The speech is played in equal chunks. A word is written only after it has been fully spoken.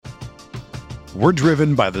We're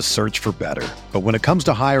driven by the search for better. But when it comes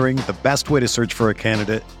to hiring, the best way to search for a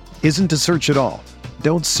candidate isn't to search at all.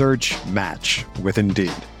 Don't search, match with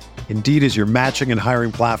Indeed. Indeed is your matching and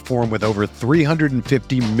hiring platform with over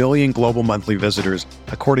 350 million global monthly visitors,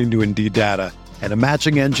 according to Indeed data, and a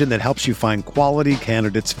matching engine that helps you find quality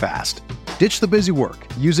candidates fast. Ditch the busy work.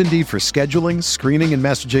 Use Indeed for scheduling, screening, and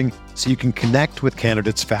messaging so you can connect with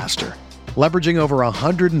candidates faster. Leveraging over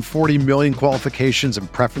 140 million qualifications and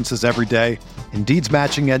preferences every day, Indeed's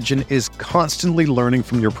matching engine is constantly learning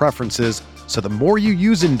from your preferences, so the more you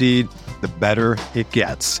use Indeed, the better it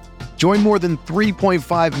gets. Join more than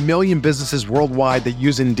 3.5 million businesses worldwide that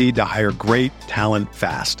use Indeed to hire great talent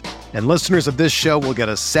fast. And listeners of this show will get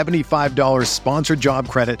a $75 sponsored job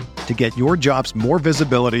credit to get your jobs more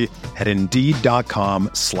visibility at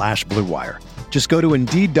Indeed.com/Blue Wire. Just go to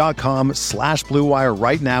Indeed.com/Blue Wire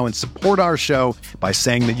right now and support our show by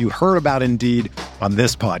saying that you heard about Indeed on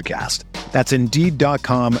this podcast. That's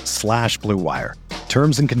Indeed.com/Blue Wire.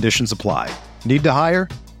 Terms and conditions apply. Need to hire?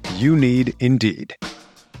 You need Indeed.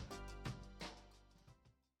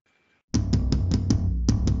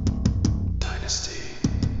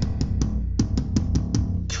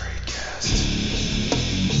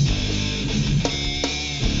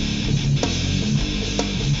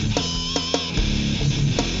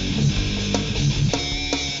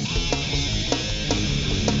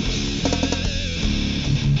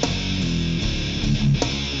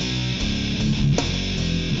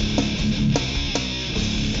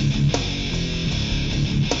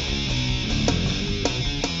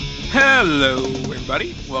 Hello,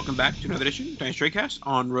 everybody. Welcome back to another edition of Dynasty Tradecast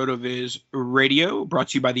on RotoViz Radio, brought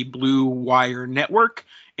to you by the Blue Wire Network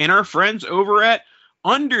and our friends over at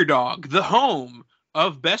Underdog, the home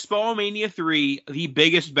of Best Ball Mania 3, the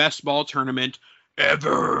biggest best ball tournament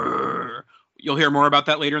ever. You'll hear more about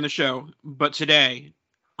that later in the show, but today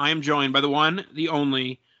I am joined by the one, the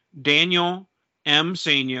only, Daniel M.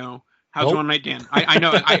 Saino. How's it going tonight, Dan? I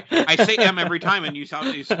know I say M every time, and you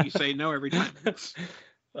say no every time.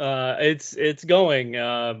 It's going.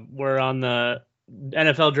 We're on the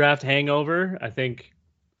NFL draft hangover. I think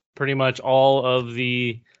pretty much all of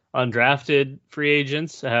the undrafted free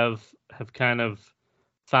agents have kind of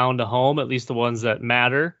found a home, at least the ones that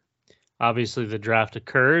matter. Obviously, the draft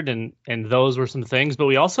occurred, and those were some things. But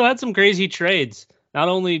we also had some crazy trades, not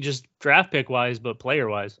only just draft pick wise, but player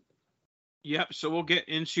wise. Yep, so we'll get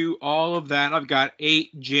into all of that. I've got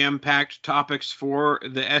 8 jam-packed topics for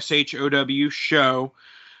the SHOW show.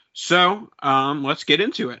 So let's get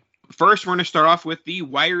into it. First, we're going to start off with the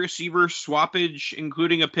wide receiver swappage,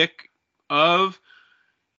 including a pick of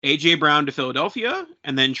A.J. Brown to Philadelphia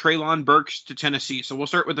and then Treylon Burks to Tennessee. So we'll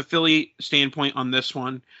start with the Philly standpoint on this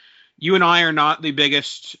one. You and I are not the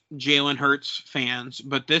biggest Jalen Hurts fans,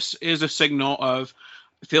 but this is a signal of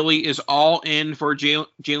Philly is all in for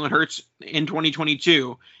Jalen Hurts in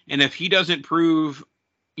 2022. And if he doesn't prove,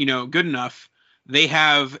 good enough, they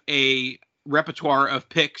have a repertoire of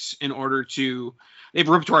picks in order to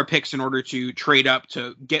trade up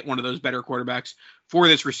to get one of those better quarterbacks for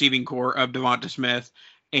this receiving core of Devonta Smith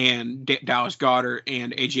and Dallas Goedert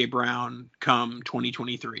and A.J. Brown come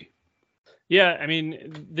 2023. Yeah, I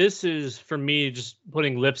mean, this is, for me, just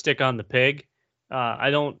putting lipstick on the pig. I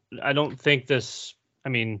don't think this. I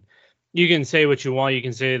mean, you can say what you want. You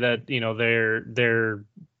can say that they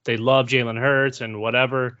love Jalen Hurts and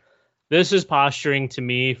whatever. This is posturing to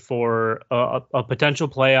me for a potential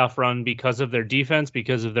playoff run because of their defense,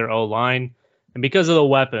 because of their O-line, and because of the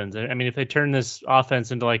weapons. I mean, if they turn this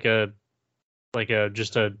offense into like a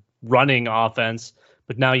just a running offense,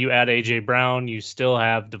 but now you add A.J. Brown, you still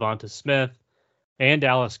have Devonta Smith and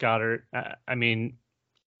Dallas Goedert. I mean,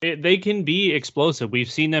 they can be explosive.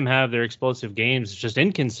 We've seen them have their explosive games. It's just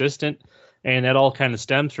inconsistent, and that all kind of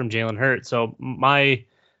stems from Jalen Hurts. So my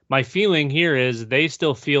feeling here is they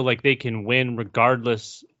still feel like they can win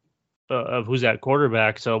regardless of who's at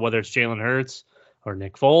quarterback. So whether it's Jalen Hurts or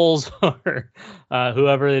Nick Foles or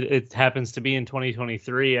whoever it happens to be in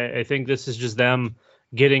 2023, I think this is just them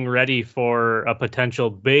getting ready for a potential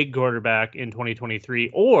big quarterback in 2023.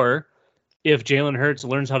 Or if Jalen Hurts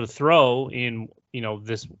learns how to throw in,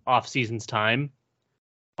 this off-season's time,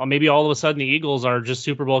 maybe all of a sudden the Eagles are just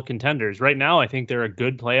Super Bowl contenders. Right now, I think they're a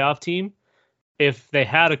good playoff team. If they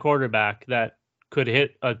had a quarterback that could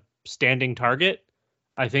hit a standing target,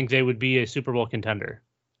 I think they would be a Super Bowl contender.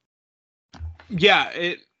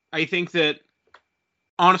 Yeah, I think that,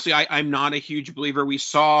 honestly, I'm not a huge believer. We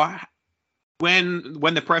saw when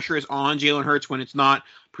the pressure is on Jalen Hurts, when it's not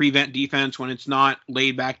prevent defense, when it's not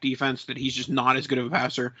laid back defense, that he's just not as good of a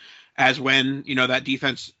passer as when, that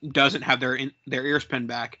defense doesn't have their ears pinned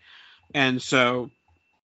back. And so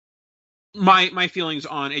My feelings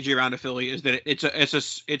on AJ Brown to Philly is that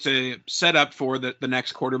it's a setup for the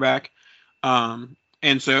next quarterback, and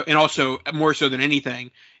also more so than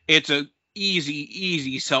anything, it's a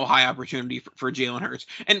easy sell high opportunity for Jalen Hurts.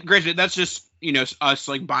 And granted, that's just us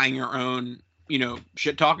like buying our own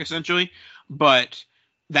shit talk essentially, but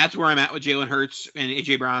that's where I'm at with Jalen Hurts and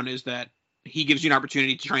AJ Brown is that he gives you an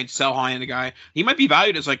opportunity to try and sell high on the guy. He might be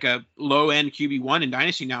valued as like a low end QB1 in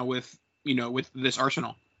Dynasty now with this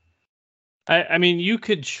arsenal. I mean, you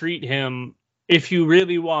could treat him if you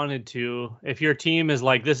really wanted to. If your team is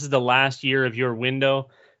like, this is the last year of your window,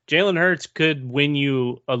 Jalen Hurts could win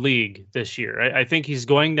you a league this year. I think he's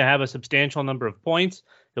going to have a substantial number of points.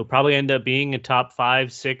 He'll probably end up being a top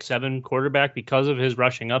 5, 6, 7 quarterback because of his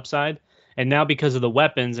rushing upside. And now because of the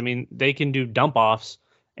weapons, I mean, they can do dump offs,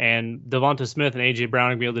 and Devonta Smith and A.J. Brown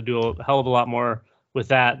will be able to do a hell of a lot more with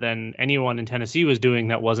that than anyone in Tennessee was doing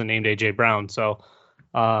that wasn't named A.J. Brown. So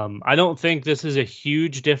I don't think this is a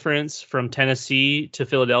huge difference from Tennessee to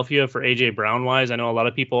Philadelphia for A.J. Brown wise. I know a lot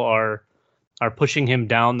of people are pushing him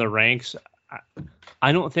down the ranks.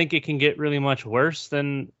 I don't think it can get really much worse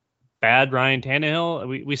than bad Ryan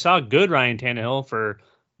Tannehill. We saw good Ryan Tannehill for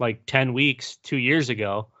like 10 weeks 2 years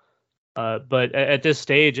ago. But at this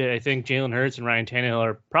stage, I think Jalen Hurts and Ryan Tannehill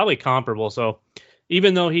are probably comparable. So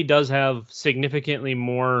even though he does have significantly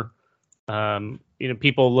more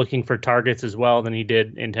people looking for targets as well than he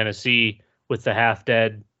did in Tennessee with the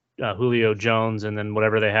half-dead Julio Jones and then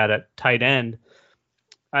whatever they had at tight end,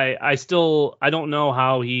 I don't know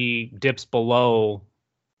how he dips below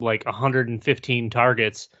like 115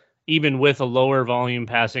 targets, even with a lower volume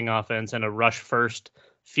passing offense and a rush first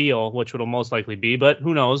feel, which will most likely be, but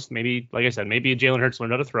who knows? Maybe, like I said, maybe Jalen Hurts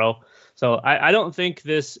learned how to throw. So I don't think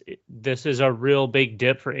this is a real big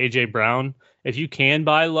dip for AJ Brown. If you can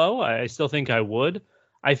buy low, I still think I would.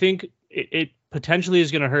 I think it potentially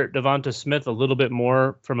is going to hurt Devonta Smith a little bit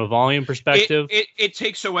more from a volume perspective. It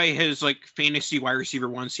takes away his like fantasy wide receiver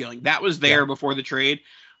 1 ceiling. That was there before the trade.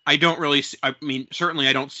 I don't really. I mean, certainly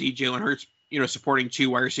I don't see Jalen Hurts supporting 2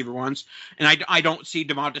 wide receiver 1s. And I don't see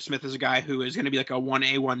Devonta Smith as a guy who is going to be like a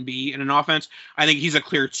 1A, 1B in an offense. I think he's a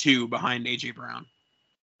clear 2 behind AJ Brown.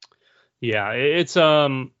 Yeah, it's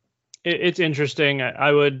interesting.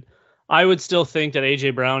 I would still think that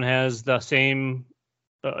AJ Brown has the same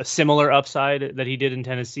similar upside that he did in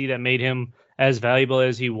Tennessee that made him as valuable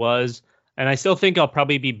as he was. And I still think I'll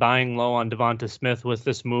probably be buying low on Devonta Smith with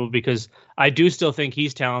this move because I do still think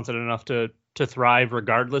he's talented enough to thrive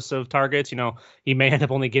regardless of targets. He may end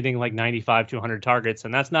up only getting like 95 to 100 targets,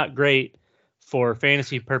 and that's not great for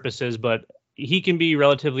fantasy purposes, but he can be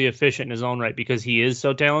relatively efficient in his own right because he is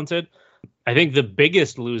so talented. I think the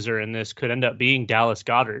biggest loser in this could end up being Dallas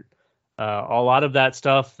Goedert. A lot of that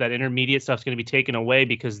stuff, that intermediate stuff, is going to be taken away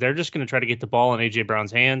because they're just going to try to get the ball in A.J.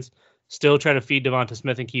 Brown's hands, still try to feed Devonta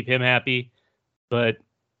Smith and keep him happy. But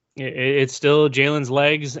it's still Jalen's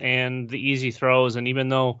legs and the easy throws. And even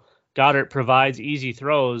though Goedert provides easy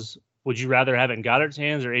throws, would you rather have it in Goddard's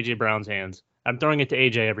hands or A.J. Brown's hands? I'm throwing it to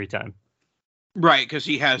A.J. every time. Right, because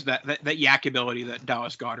he has that yak ability that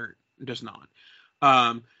Dallas Goedert does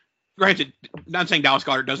not. Granted, not saying Dallas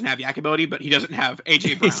Goedert doesn't have yak ability, but he doesn't have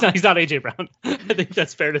A.J. Brown. He's not A.J. Brown. I think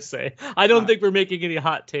that's fair to say. I don't think we're making any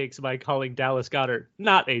hot takes by calling Dallas Goedert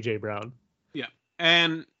not A.J. Brown. Yeah,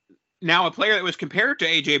 and now a player that was compared to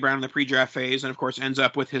A.J. Brown in the pre-draft phase and, of course, ends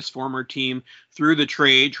up with his former team through the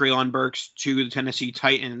trade, Treylon Burks, to the Tennessee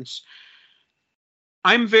Titans.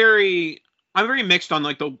 I'm very mixed on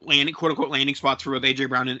like the landing, quote-unquote landing spots for both A.J.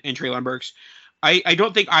 Brown and Treylon Burks. I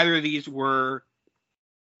don't think either of these were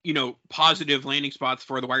positive landing spots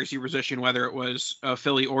for the wide receiver position, whether it was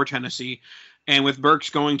Philly or Tennessee. And with Burks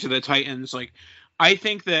going to the Titans, I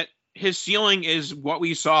think that his ceiling is what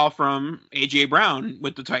we saw from A.J. Brown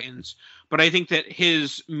with the Titans. But I think that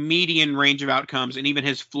his median range of outcomes and even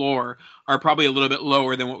his floor are probably a little bit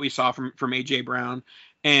lower than what we saw from A.J. Brown.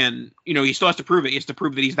 And, he still has to prove it. He has to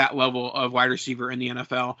prove that he's that level of wide receiver in the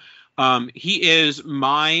NFL. He is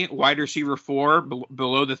my wide receiver 4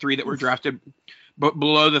 below the 3 that were drafted. But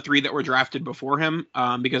below the 3 that were drafted before him,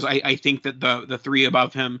 because I think that the 3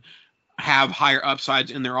 above him have higher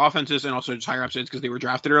upsides in their offenses and also just higher upsides because they were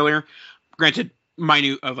drafted earlier. Granted,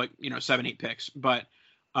 minute of 7-8 picks, but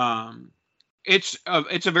it's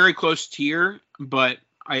a very close tier. But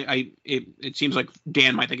it seems like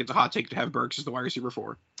Dan might think it's a hot take to have Burks as the wide receiver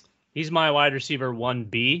 4. He's my wide receiver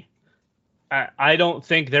 1B. I don't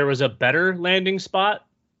think there was a better landing spot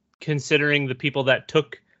considering the people that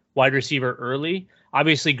took wide receiver early.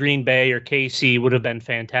 Obviously, Green Bay or KC would have been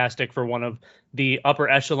fantastic for one of the upper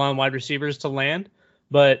echelon wide receivers to land.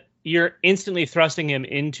 But you're instantly thrusting him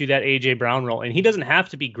into that A.J. Brown role. And he doesn't have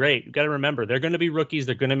to be great. You've got to remember, they're going to be rookies.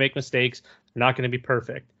 They're going to make mistakes. They're not going to be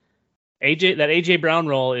perfect. That A.J. Brown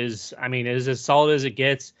role is as solid as it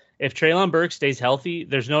gets. If Treylon Burks stays healthy,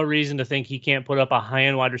 there's no reason to think he can't put up a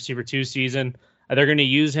high-end wide receiver 2 season. They're going to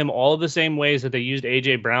use him all the same ways that they used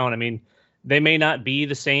A.J. Brown. I mean, they may not be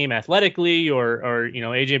the same athletically or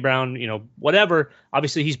A.J. Brown, whatever.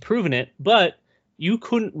 Obviously, he's proven it, but you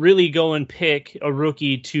couldn't really go and pick a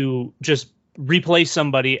rookie to just replace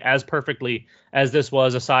somebody as perfectly as this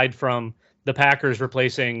was, aside from the Packers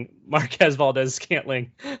replacing Marquez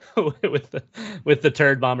Valdez-Scantling with the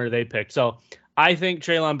turd bomber they picked. So I think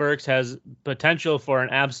Treylon Burks has potential for an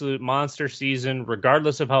absolute monster season,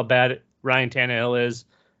 regardless of how bad Ryan Tannehill is.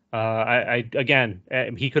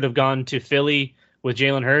 He could have gone to Philly with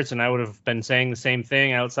Jalen Hurts, and I would have been saying the same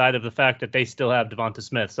thing outside of the fact that they still have Devonta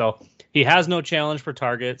Smith. So he has no challenge for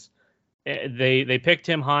targets. They picked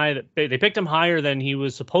him high. They picked him higher than he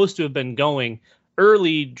was supposed to have been going.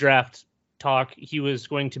 Early draft talk, he was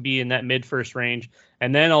going to be in that mid-first range.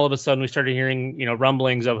 And then all of a sudden we started hearing,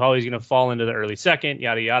 rumblings of how he's going to fall into the early second,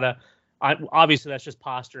 yada, yada. Obviously, that's just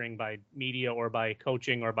posturing by media or by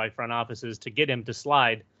coaching or by front offices to get him to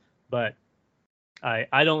slide. But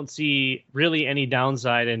I don't see really any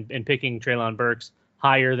downside in picking Treylon Burks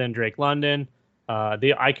higher than Drake London.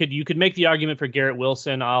 You could make the argument for Garrett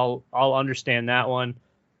Wilson. I'll understand that one.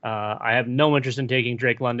 I have no interest in taking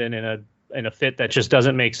Drake London in a fit that just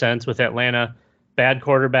doesn't make sense with Atlanta. Bad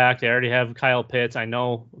quarterback. They already have Kyle Pitts. I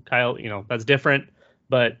know Kyle, that's different,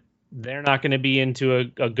 but they're not going to be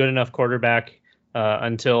into a good enough quarterback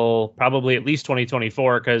until probably at least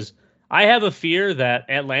 2024, because I have a fear that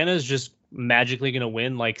Atlanta is just magically going to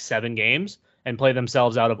win like 7 games and play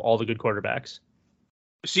themselves out of all the good quarterbacks.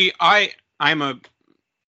 See, I'm a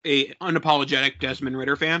unapologetic Desmond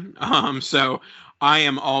Ridder fan. So I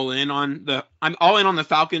am all in on the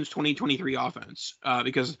Falcons 2023 offense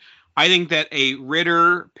because I think that a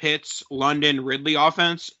Ridder, Pitts, London, Ridley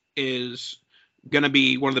offense is going to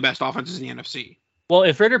be one of the best offenses in the NFC. Well,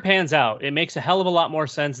 if Ridder pans out, it makes a hell of a lot more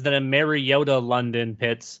sense than a Mariota, London,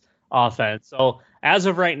 Pitts offense. So as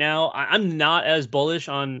of right now, I'm not as bullish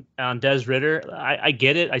on Des Ridder. I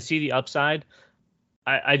get it. I see the upside.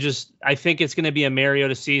 I think it's going to be a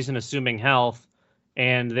Mariota season, assuming health,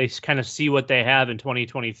 and they kind of see what they have in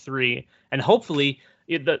 2023. And hopefully,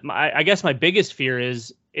 I guess my biggest fear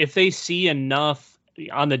is if they see enough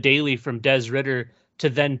on the daily from Des Ridder to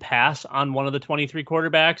then pass on one of the 23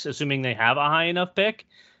 quarterbacks, assuming they have a high enough pick,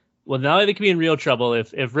 well, now they could be in real trouble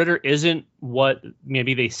if Ridder isn't what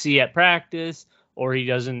maybe they see at practice, or he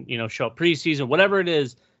doesn't, show up preseason, whatever it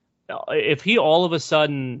is. If he all of a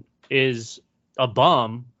sudden is a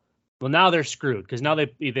bum, well, now they're screwed, because now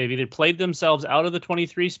they've either played themselves out of the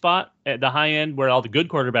 23 spot at the high end where all the good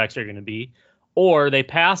quarterbacks are going to be, or they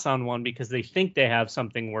pass on one because they think they have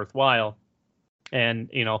something worthwhile. And,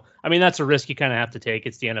 that's a risk you kind of have to take.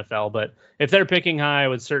 It's the NFL. But if they're picking high, I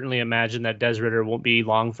would certainly imagine that Des Ridder won't be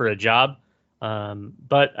long for a job.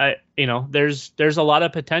 But there's a lot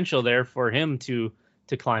of potential there for him to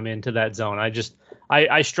climb into that zone.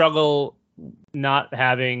 I struggle not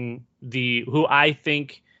having who I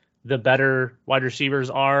think the better wide receivers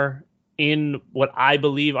are in what I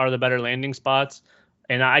believe are the better landing spots.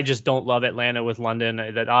 And I just don't love Atlanta with London.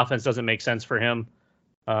 That offense doesn't make sense for him.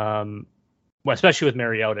 Especially with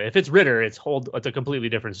Mariota. If it's Ridder, it's a completely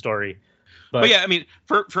different story. But yeah,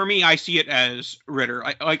 for me, I see it as Ridder.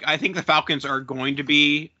 I think the Falcons are going to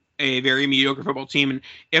be a very mediocre football team, and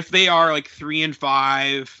if they are like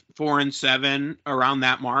 3-5, 4-7 around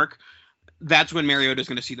that mark, that's when Mariota is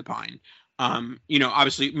going to see the pine.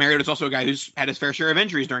 Obviously Mariota is also a guy who's had his fair share of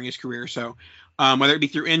injuries during his career, so whether it be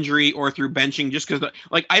through injury or through benching, just because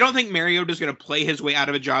I don't think Mariota is going to play his way out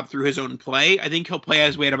of a job through his own play. I think he'll play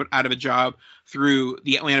his way out of a job through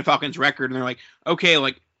the Atlanta Falcons record. And they're like, okay,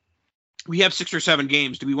 we have 6 or 7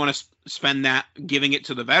 games. Do we want to spend that giving it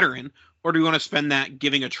to the veteran, or do we want to spend that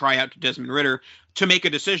giving a tryout to Desmond Ridder to make a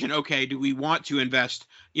decision? Okay, do we want to invest,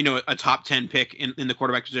 a top 10 pick in the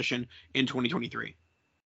quarterback position in 2023?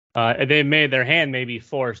 They their hand may be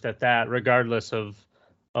forced at that, regardless of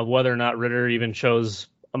whether or not Ridder even shows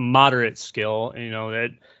a moderate skill.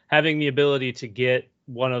 That having the ability to get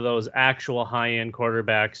one of those actual high-end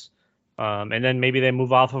quarterbacks, and then maybe they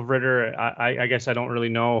move off of Ridder. I guess I don't really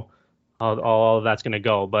know how all of that's going to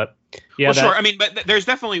go, but yeah. Well, sure. But there's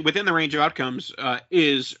definitely within the range of outcomes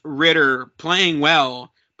is Ridder playing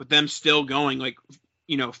well, but them still going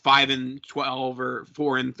 5-12 or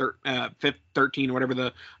 4-13, whatever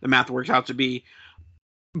the math works out to be.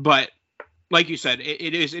 But like you said,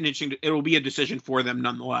 it is an interesting. It will be a decision for them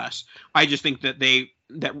nonetheless. I just think that they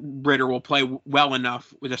Ritter will play well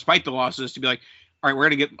enough, despite the losses, to be like, all right, we're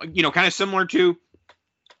going to get, kind of similar to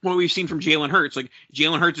what we've seen from Jalen Hurts. Like,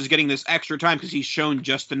 Jalen Hurts is getting this extra time because he's shown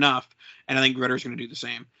just enough, and I think Ritter's going to do the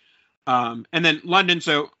same. And then London.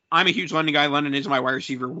 So I'm a huge London guy. London is my wide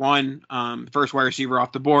receiver 1, first wide receiver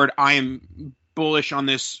off the board. I am bullish on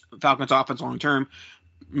this Falcons offense long term,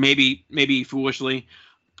 maybe foolishly,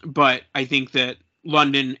 but I think that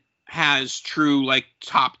London has true like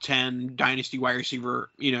top 10 dynasty wide receiver,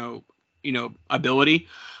 ability.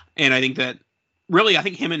 And I think that really, I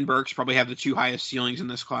think him and Burks probably have the 2 highest ceilings in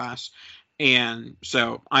this class. And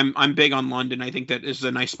so I'm big on London. I think that this is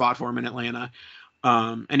a nice spot for him in Atlanta.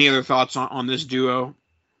 Any other thoughts on this duo?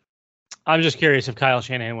 I'm just curious if Kyle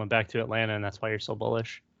Shanahan went back to Atlanta and that's why you're so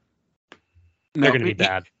bullish. They're going to be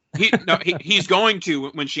bad. He's going to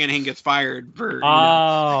when Shanahan gets fired.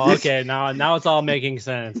 Okay. Now it's all making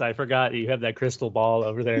sense. I forgot you have that crystal ball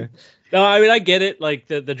over there. No, I mean, I get it. Like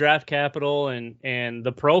the draft capital and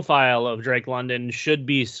the profile of Drake London should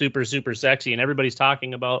be super, super sexy. And everybody's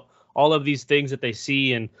talking about all of these things that they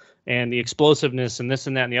see and the explosiveness and this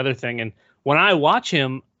and that and the other thing. And when I watch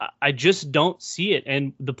him, I just don't see it.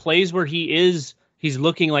 And the plays where he's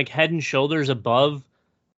looking like head and shoulders above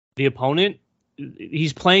the opponent.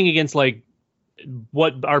 He's playing against like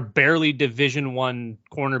what are barely Division I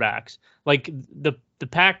cornerbacks, like the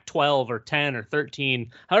Pac-12 or 10 or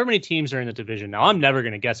 13, however many teams are in the division. Now I'm never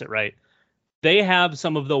going to guess it right. They have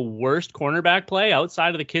some of the worst cornerback play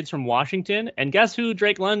outside of the kids from Washington. And guess who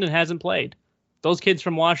Drake London hasn't played? Those kids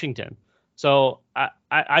from Washington. So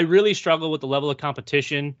I really struggle with the level of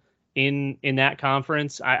competition in that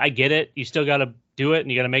conference. I get it. You still got to do it and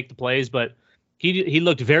you got to make the plays, but he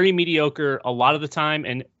looked very mediocre a lot of the time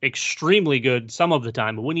and extremely good some of the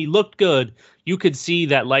time. But when he looked good, you could see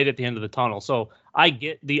that light at the end of the tunnel. So I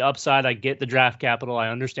get the upside. I get the draft capital. I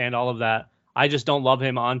understand all of that. I just don't love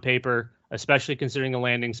him on paper, especially considering the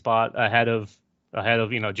landing spot ahead of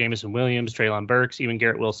Jameson Williams, Treylon Burks, even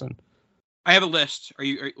Garrett Wilson. I have a list. Would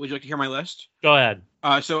you like to hear my list? Go ahead.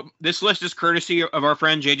 So this list is courtesy of our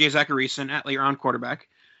friend JJ Zachariason at Later On Quarterback.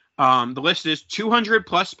 The list is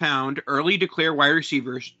 200-plus pound early declare wide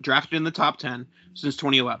receivers drafted in the top 10 since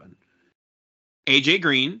 2011. A.J.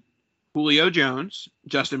 Green, Julio Jones,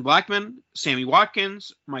 Justin Blackmon, Sammy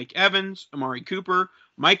Watkins, Mike Evans, Amari Cooper,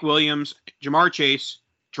 Mike Williams, Jamar Chase,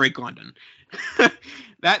 Drake London.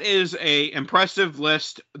 That is a impressive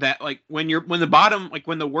list that, like, when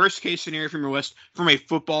the worst case scenario from your list from a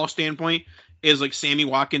football standpoint is like Sammy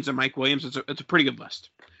Watkins and Mike Williams, it's a pretty good list.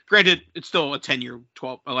 Granted, it's still a 10-year,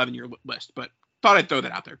 12, 11-year list, but thought I'd throw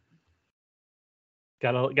that out there.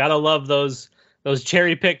 Gotta love those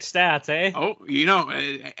cherry-picked stats, eh? Oh,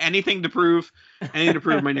 anything to prove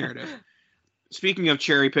my narrative. Speaking of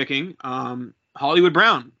cherry-picking, Hollywood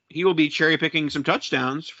Brown, he will be cherry-picking some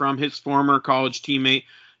touchdowns from his former college teammate,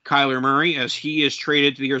 Kyler Murray, as he is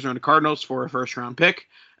traded to the Arizona Cardinals for a first-round pick.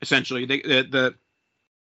 Essentially, the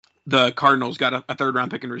Cardinals got a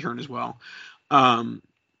third-round pick in return as well.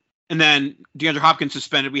 And then DeAndre Hopkins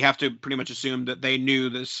suspended. We have to pretty much assume that they knew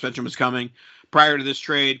the suspension was coming prior to this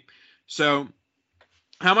trade. So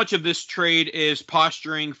how much of this trade is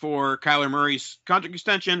posturing for Kyler Murray's contract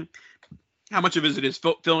extension? How much of it is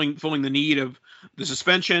filling the need of the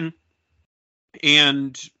suspension?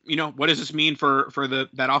 And, what does this mean for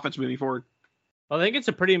that offense moving forward? Well, I think it's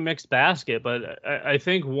a pretty mixed basket, but I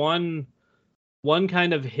think one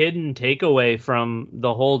kind of hidden takeaway from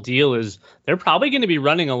the whole deal is they're probably going to be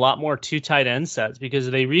running a lot more 2 tight end sets because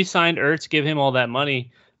they re-signed Ertz, give him all that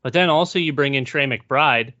money, but then also you bring in Trey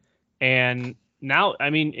McBride, and now,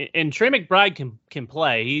 and Trey McBride can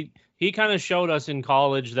play. He kind of showed us in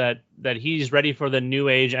college that he's ready for the new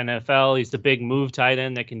age NFL. He's the big move tight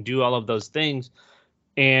end that can do all of those things,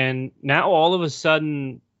 and now all of a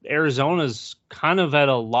sudden Arizona's kind of at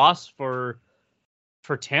a loss for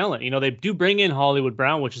talent. They do bring in Hollywood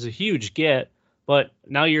Brown, which is a huge get, but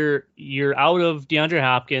now you're out of DeAndre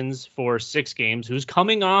Hopkins for 6 games, who's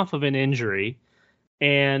coming off of an injury,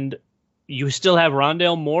 and you still have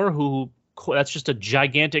Rondale Moore, who that's just a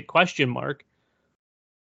gigantic question mark.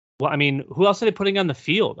 Well, who else are they putting on the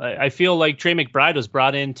field? I feel like Trey McBride was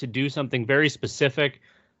brought in to do something very specific.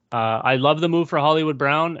 I love the move for Hollywood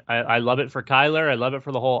Brown. I love it for Kyler. I love it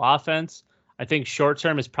for the whole offense. I think short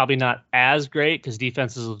term is probably not as great because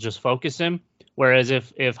defenses will just focus him. Whereas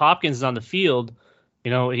if Hopkins is on the field,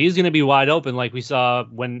 he's going to be wide open like we saw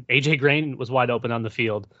when A.J. Green was wide open on the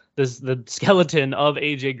field. The skeleton of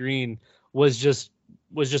A.J. Green was just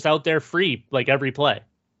out there free like every play.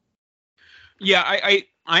 Yeah,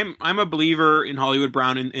 I'm a believer in Hollywood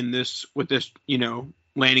Brown in this with this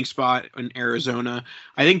landing spot in Arizona.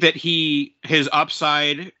 I think that his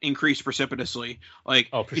upside increased precipitously. Like,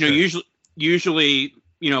 sure. usually,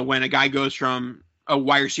 when a guy goes from a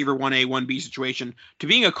wide receiver 1A, 1B situation to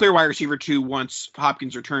being a clear wide receiver 2 once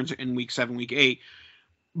Hopkins returns in week 7, week 8.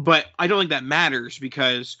 But I don't think that matters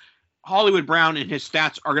because Hollywood Brown and his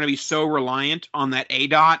stats are going to be so reliant on that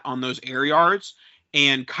ADOT, on those air yards,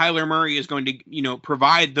 and Kyler Murray is going to,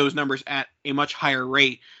 provide those numbers at a much higher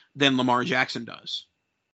rate than Lamar Jackson does.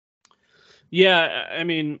 Yeah, I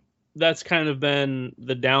mean, that's kind of been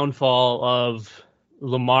the downfall of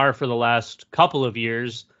Lamar for the last couple of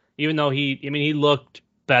years. Even though he looked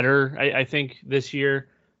better, I think this year,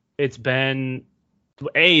 it's been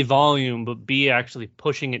A, volume, but B, actually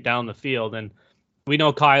pushing it down the field. And we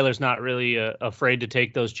know Kyler's not really afraid to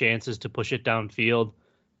take those chances to push it downfield.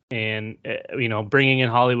 And, bringing in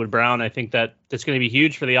Hollywood Brown, I think that's going to be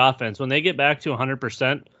huge for the offense. When they get back to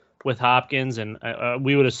 100% with Hopkins, and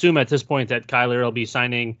we would assume at this point that Kyler will be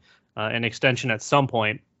signing an extension at some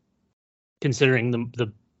point, considering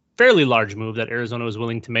the fairly large move that Arizona was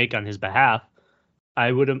willing to make on his behalf,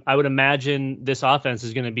 I would imagine this offense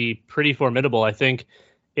is going to be pretty formidable. I think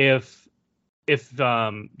if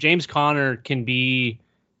James Conner can be,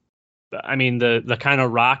 the kind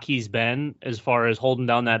of rock he's been as far as holding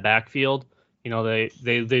down that backfield,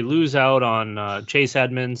 they lose out on Chase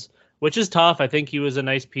Edmonds, which is tough. I think he was a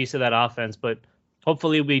nice piece of that offense, but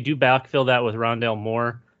hopefully we do backfill that with Rondale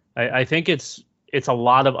Moore. I think it's a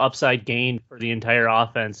lot of upside gain for the entire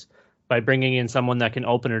offense by bringing in someone that can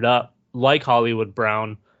open it up like Hollywood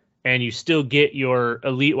Brown, and you still get your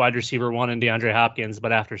elite wide receiver 1 in DeAndre Hopkins,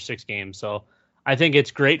 but after 6 games. So I think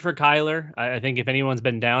it's great for Kyler. I think if anyone's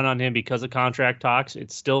been down on him because of contract talks,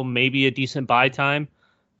 it's still maybe a decent buy time,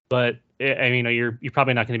 but you're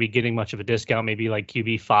probably not going to be getting much of a discount, maybe like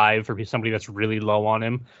QB5 for somebody that's really low on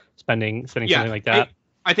him, spending something like that.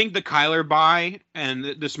 I think the Kyler buy, and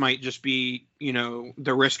this might just be,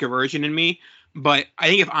 the risk aversion in me, but I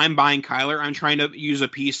think if I'm buying Kyler, I'm trying to use a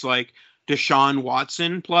piece like Deshaun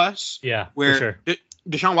Watson plus. Yeah, where for sure.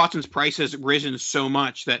 Deshaun Watson's price has risen so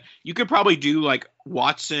much that you could probably do like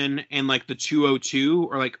Watson and like the 202,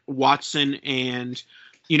 or like Watson and,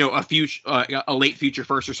 a late future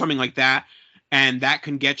first or something like that. And that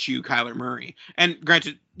can get you Kyler Murray. And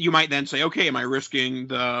granted, you might then say, okay, am I risking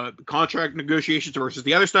the contract negotiations versus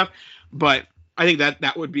the other stuff? But I think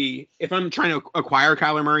that would be, if I'm trying to acquire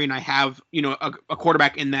Kyler Murray and I have, a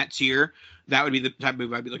quarterback in that tier, that would be the type of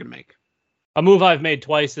move I'd be looking to make. A move I've made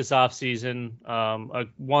twice this offseason.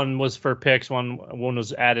 One was for picks, one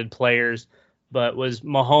was added players, but was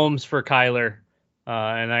Mahomes for Kyler.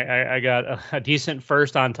 And I got a decent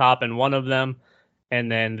first on top in one of them. And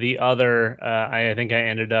then the other, I think I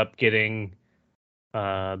ended up getting,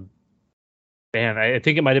 I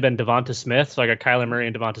think it might have been Devonta Smith. So I got Kyler Murray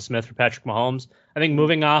and Devonta Smith for Patrick Mahomes. I think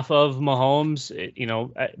moving off of Mahomes,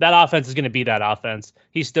 that offense is going to be that offense.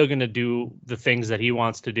 He's still going to do the things that he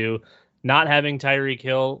wants to do. Not having Tyreek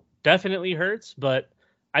Hill definitely hurts, but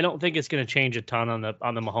I don't think it's going to change a ton on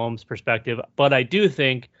the Mahomes perspective. But I do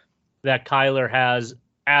think that Kyler has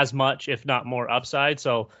as much, if not more, upside.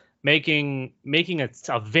 So making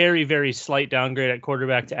a very, very slight downgrade at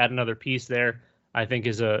quarterback to add another piece there, I think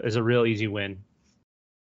is a real easy win.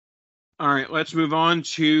 All right, let's move on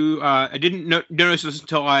to I didn't notice this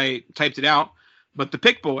until I typed it out, but the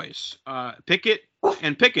Pick Boys, Pickett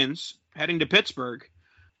and Pickens heading to Pittsburgh.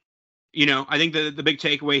 I think the big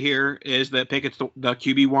takeaway here is that Pickett's the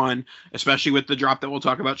QB1, especially with the drop that we'll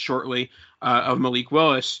talk about shortly of Malik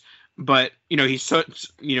Willis. But, he's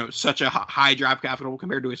such a high draft capital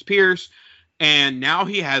compared to his peers. And now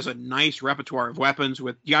he has a nice repertoire of weapons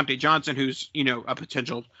with Deontay Johnson, who's, a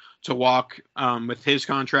potential to walk with his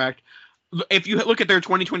contract. If you look at their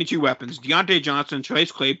 2022 weapons, Deontay Johnson,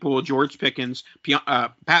 Chase Claypool, George Pickens,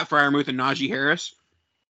 Pat Freiermuth, and Najee Harris,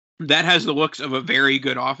 that has the looks of a very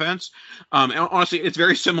good offense. And honestly, it's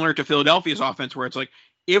very similar to Philadelphia's offense, where it's like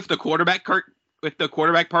if the quarterback part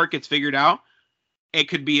gets figured out, it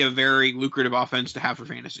could be a very lucrative offense to have for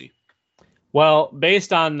fantasy. Well,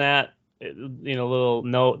 based on that, little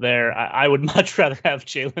note there, I would much rather have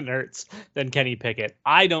Jalen Hurts than Kenny Pickett.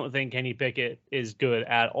 I don't think Kenny Pickett is good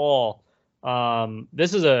at all.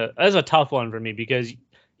 This is a tough one for me because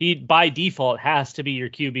he by default has to be your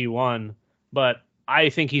QB1, but I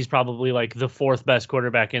think he's probably like the 4th best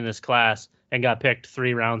quarterback in this class and got picked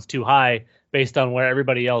 3 rounds too high based on where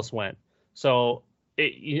everybody else went. So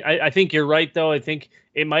I think you're right, though. I think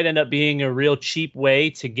it might end up being a real cheap way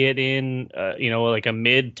to get in, like a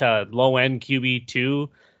mid to low end QB2,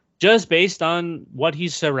 just based on what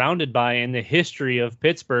he's surrounded by and the history of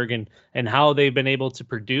Pittsburgh and how they've been able to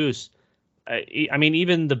produce. I mean,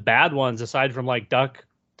 even the bad ones, aside from like Duck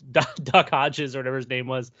Hodges or whatever his name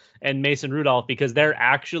was, and Mason Rudolph, because they're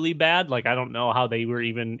actually bad. Like, I don't know how they were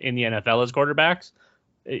even in the NFL as quarterbacks.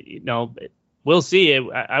 We'll see.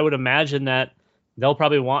 I would imagine that they'll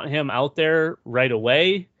probably want him out there right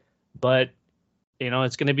away, but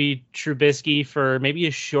it's going to be Trubisky for maybe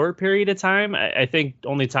a short period of time. I think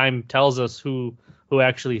only time tells us who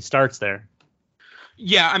actually starts there.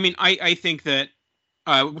 Yeah, I mean, I think that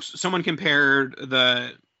someone compared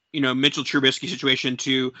the Mitchell Trubisky situation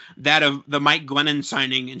to that of the Mike Glennon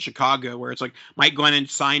signing in Chicago, where it's like Mike Glennon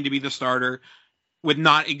signed to be the starter with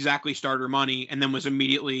not exactly starter money, and then was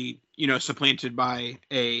immediately supplanted by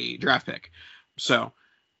a draft pick. So,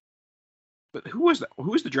 but who was that?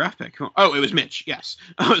 Who was the draft pick? Oh, it was Mitch. Yes.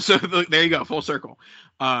 So there you go. Full circle.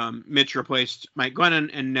 Mitch replaced Mike Glennon,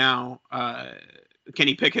 and now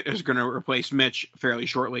Kenny Pickett is going to replace Mitch fairly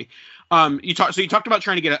shortly. You talked about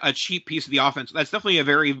trying to get a cheap piece of the offense. That's definitely a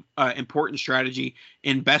very important strategy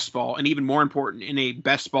in best ball, and even more important in a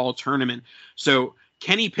best ball tournament. So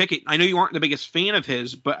Kenny Pickett, I know you aren't the biggest fan of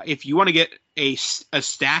his, but if you want to get a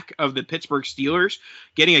stack of the Pittsburgh Steelers,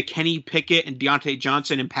 getting a Kenny Pickett and Deontay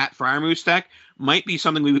Johnson and Pat Freiermuth stack might be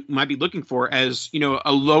something we might be looking for as,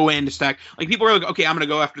 a low end stack. Like, people are like, okay, I'm going to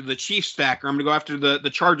go after the Chiefs stack, or I'm going to go after the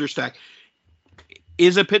Chargers stack.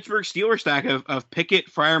 Is a Pittsburgh Steelers stack of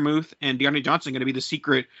Pickett, Freiermuth, and Deontay Johnson going to be the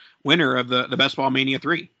secret winner of the Best Ball Mania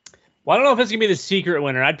 3? Well, I don't know if it's going to be the secret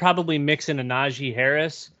winner. I'd probably mix in a Najee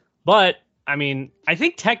Harris, but I mean, I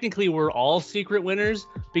think technically we're all secret winners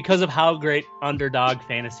because of how great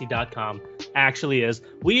UnderdogFantasy.com actually is.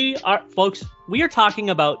 We are talking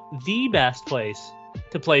about the best place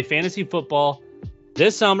to play fantasy football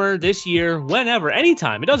this summer, this year, whenever,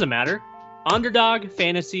 anytime. It doesn't matter. Underdog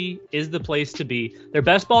Fantasy is the place to be. Their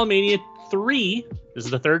Best Ball Mania 3, this is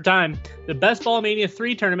the third time, the Best Ball Mania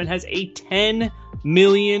 3 tournament has a $10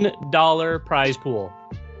 million prize pool.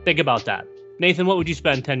 Think about that. Nathan, what would you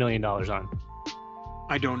spend $10 million on?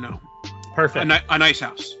 I don't know. Perfect. A nice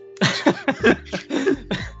house.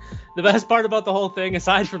 The best part about the whole thing,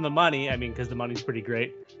 aside from the money, I mean, because the money's pretty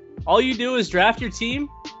great, all you do is draft your team,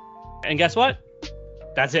 and guess what?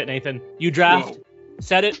 That's it, Nathan. You draft,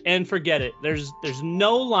 set it, and forget it. There's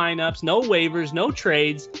no lineups, no waivers, no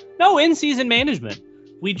trades, no in-season management.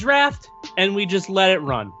 We draft, and we just let it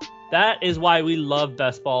run. That is why we love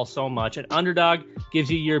best ball so much. And Underdog gives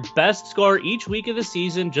you your best score each week of the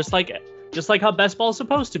season, just like how best ball is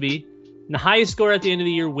supposed to be. And the highest score at the end of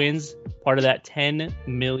the year wins part of that $10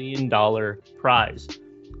 million prize.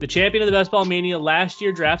 The champion of the Best Ball Mania last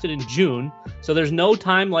year drafted in June, so there's no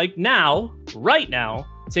time like now, right now,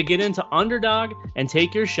 to get into Underdog and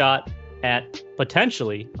take your shot at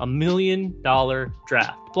potentially $1 million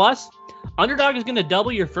draft. Plus, Underdog is going to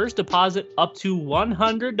double your first deposit up to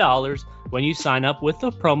 $100 when you sign up with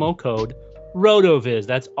the promo code RotoViz.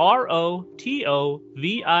 That's ROTOVIZ,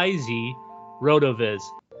 RotoViz.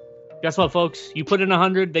 Guess what, folks? You put in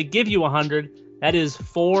 100, they give you 100. That is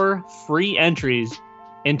 4 free entries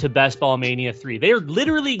into Best Ball Mania 3. They are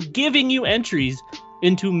literally giving you entries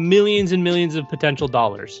into millions and millions of potential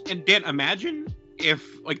dollars. And Dan, imagine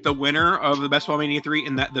if like the winner of the Best Ball Mania 3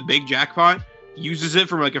 in the big jackpot uses it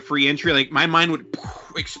for like a free entry. Like, my mind would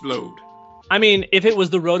explode. I mean, if it was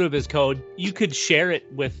the RotoViz code, you could share it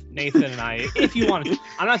with Nathan and I if you wanted to.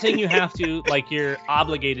 I'm not saying you have to, like you're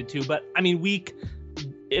obligated to, but I mean, we,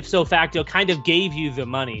 if so facto, kind of gave you the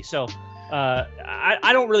money. So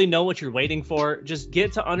I don't really know what you're waiting for. Just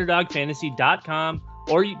get to UnderdogFantasy.com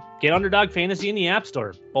or you get Underdog Fantasy in the App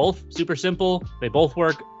Store. Both super simple. They both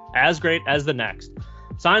work as great as the next.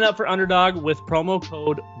 Sign up for Underdog with promo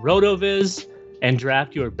code RotoViz and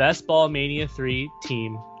draft your Best Ball Mania 3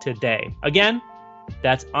 team today. Again,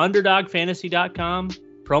 that's UnderdogFantasy.com,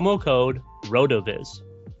 promo code RotoViz.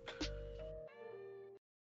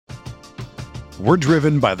 We're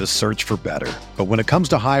driven by the search for better. But when it comes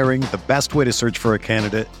to hiring, the best way to search for a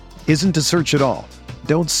candidate isn't to search at all.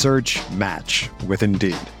 Don't search, match with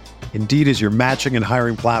Indeed. Indeed is your matching and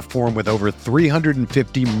hiring platform with over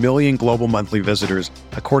 350 million global monthly visitors,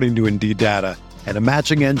 according to Indeed data, and a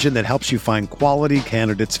matching engine that helps you find quality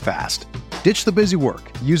candidates fast. Ditch the busy work.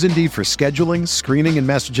 Use Indeed for scheduling, screening, and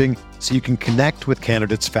messaging so you can connect with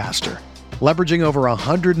candidates faster. Leveraging over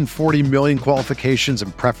 140 million qualifications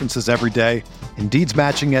and preferences every day, Indeed's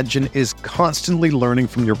matching engine is constantly learning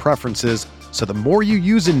from your preferences, so the more you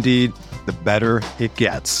use Indeed, the better it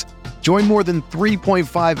gets. Join more than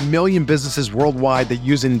 3.5 million businesses worldwide that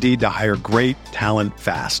use Indeed to hire great talent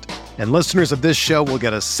fast. And listeners of this show will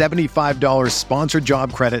get a $75 sponsored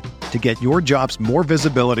job credit to get your jobs more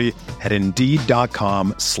visibility at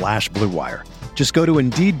Indeed.com/Blue Wire. Just go to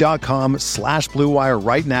Indeed.com/Blue Wire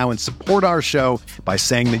right now and support our show by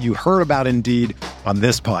saying that you heard about Indeed on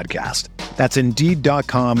this podcast. That's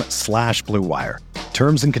Indeed.com/Blue Wire.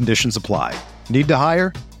 Terms and conditions apply. Need to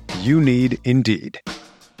hire? You need Indeed.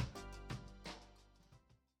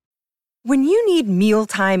 When you need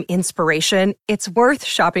mealtime inspiration, it's worth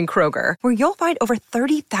shopping Kroger, where you'll find over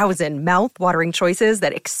 30,000 mouth-watering choices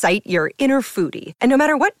that excite your inner foodie. And no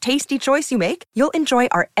matter what tasty choice you make, you'll enjoy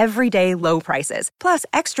our everyday low prices, plus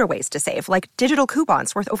extra ways to save, like digital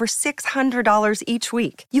coupons worth over $600 each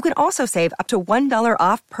week. You can also save up to $1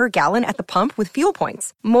 off per gallon at the pump with fuel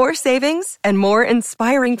points. More savings and more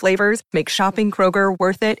inspiring flavors make shopping Kroger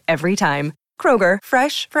worth it every time. Kroger,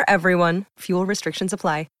 fresh for everyone. Fuel restrictions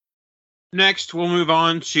apply. Next, we'll move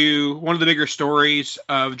on to one of the bigger stories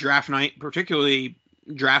of draft night, particularly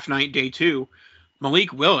draft night day 2,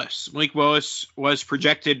 Malik Willis. Malik Willis was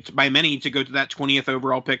projected by many to go to that 20th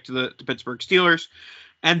overall pick to the Pittsburgh Steelers.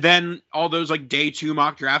 And then all those like day 2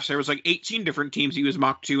 mock drafts, there was like 18 different teams he was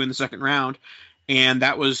mocked to in the second round. And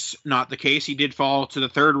that was not the case. He did fall to the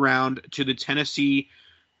third round to the Tennessee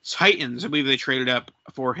Titans. I believe they traded up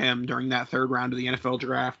for him during that third round of the NFL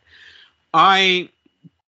draft. I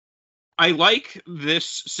like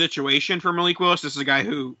this situation for Malik Willis. This is a guy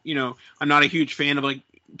who, I'm not a huge fan of like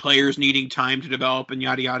players needing time to develop and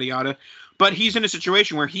yada, yada, yada. But he's in a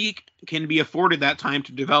situation where he can be afforded that time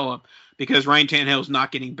to develop because Ryan Tannehill is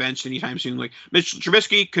not getting benched anytime soon. Like Mitch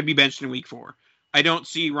Trubisky could be benched in week 4. I don't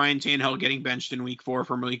see Ryan Tannehill getting benched in week 4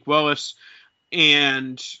 for Malik Willis.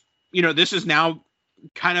 And, this is now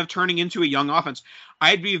kind of turning into a young offense.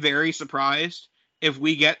 I'd be very surprised if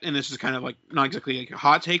we get, and this is kind of like not exactly like a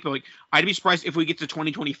hot take, but like I'd be surprised if we get to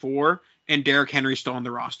 2024 and Derrick Henry's still on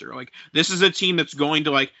the roster. Like this is a team that's going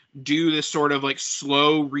to like do this sort of like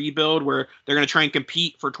slow rebuild where they're going to try and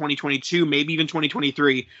compete for 2022, maybe even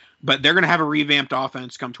 2023, but they're going to have a revamped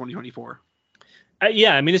offense come 2024.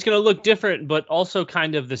 Yeah, I mean, it's going to look different, but also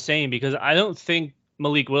kind of the same because I don't think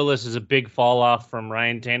Malik Willis is a big fall off from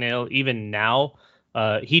Ryan Tannehill even now.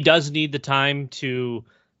 He does need the time to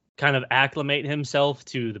kind of acclimate himself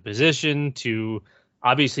to the position, to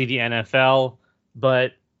obviously the NFL.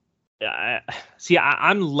 But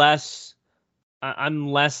I'm less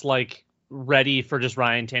like ready for just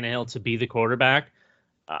Ryan Tannehill to be the quarterback.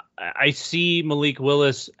 I see Malik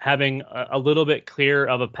Willis having a little bit clear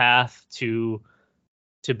of a path to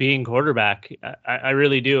being quarterback. I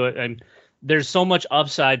really do. And there's so much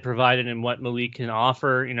upside provided in what Malik can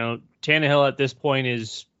offer. Tannehill at this point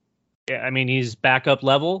is, he's backup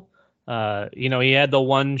level. He had the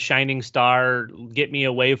one shining star, get me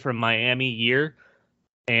away from Miami year.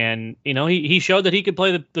 And, he showed that he could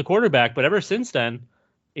play the quarterback, but ever since then,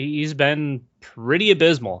 he's been pretty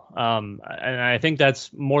abysmal. And I think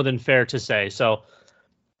that's more than fair to say. So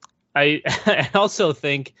I also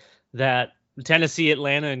think that Tennessee,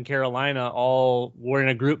 Atlanta, and Carolina all were in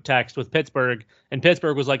a group text with Pittsburgh, and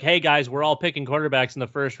Pittsburgh was like, hey guys, we're all picking quarterbacks in the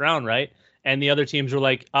first round, right? And the other teams were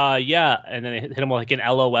like, yeah. And then they hit them with like an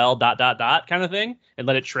LOL ... kind of thing and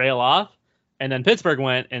let it trail off. And then Pittsburgh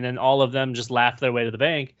went, and then all of them just laughed their way to the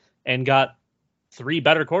bank and got 3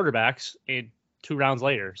 better quarterbacks in 2 rounds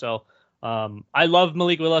later. So I love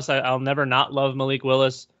Malik Willis. I'll never not love Malik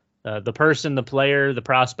Willis. The person, the player, the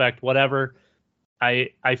prospect, whatever.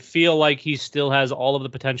 I feel like he still has all of the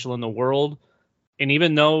potential in the world. And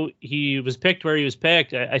even though he was picked where he was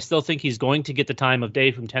picked, I still think he's going to get the time of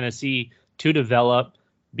day from Tennessee to develop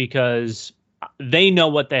because they know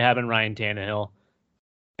what they have in Ryan Tannehill.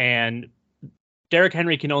 And Derrick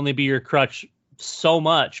Henry can only be your crutch so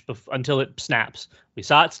much until it snaps. We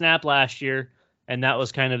saw it snap last year, and that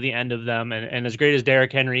was kind of the end of them. And as great as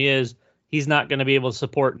Derrick Henry is, he's not going to be able to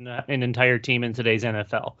support an entire team in today's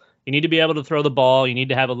NFL. You need to be able to throw the ball. You need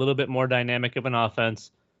to have a little bit more dynamic of an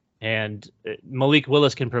offense. And Malik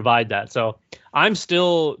Willis can provide that. So I'm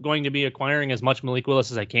still going to be acquiring as much Malik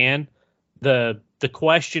Willis as I can. The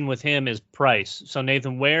question with him is price. So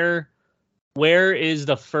Nathan, where is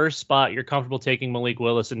the first spot you're comfortable taking Malik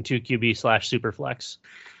Willis in 2QB / Superflex?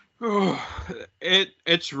 Oh,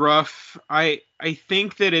 it's rough. I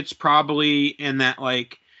think that it's probably in that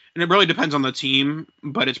like, and it really depends on the team,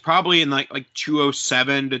 but it's probably in like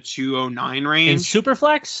 207 to 209 range. In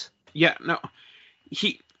Superflex? Yeah, no.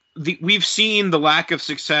 We've seen the lack of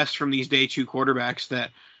success from these day 2 quarterbacks that,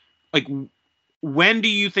 like, when do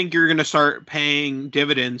you think you're going to start paying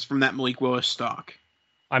dividends from that Malik Willis stock?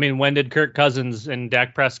 I mean, when did Kirk Cousins and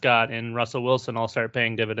Dak Prescott and Russell Wilson all start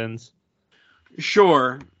paying dividends?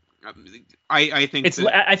 Sure. I think it's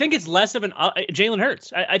less of an Jalen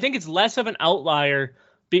Hurts. I think it's less of an outlier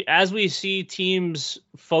as we see teams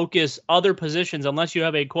focus other positions, unless you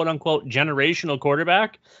have a quote unquote generational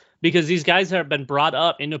quarterback, because these guys have been brought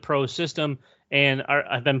up into pro system and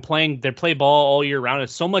have been they play ball all year round.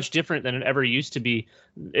 It's so much different than it ever used to be.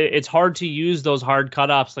 It's hard to use those hard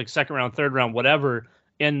cutoffs like second round, third round, whatever,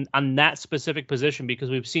 on that specific position, because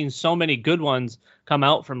we've seen so many good ones come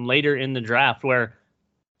out from later in the draft where,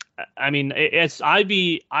 I mean, I'd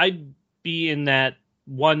be in that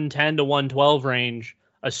 110 to 112 range,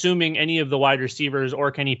 assuming any of the wide receivers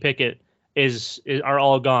or Kenny Pickett are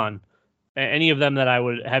all gone. Any of them that I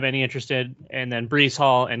would have any interest in, and then Breece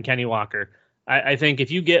Hall and Kenny Walker. I think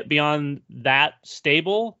if you get beyond that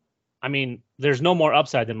stable, I mean, there's no more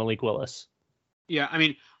upside than Malik Willis. Yeah, I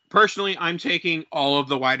mean, personally, I'm taking all of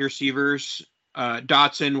the wide receivers,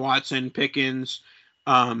 Dotson, Watson, Pickens,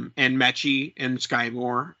 and Mechie and Sky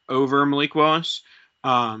Moore over Malik Willis.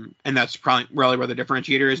 And that's probably really where the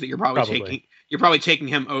differentiator is, that you're probably taking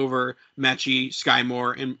him over Mechie, Sky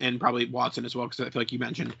Moore, and probably Watson as well, because I feel like you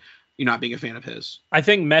mentioned you're not being a fan of his. I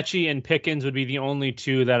think Mechie and Pickens would be the only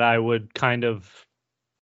two that I would kind of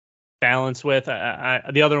balance with.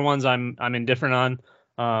 The other ones I'm indifferent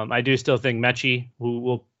on. I do still think Mechie, who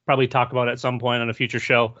we'll probably talk about at some point on a future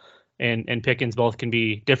show, and Pickens both can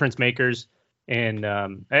be difference makers. And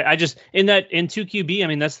I just in 2QB, I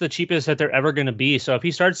mean, that's the cheapest that they're ever going to be. So if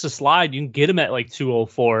he starts to slide, you can get him at like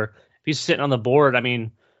 204. If he's sitting on the board, I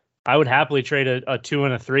mean, I would happily trade a 2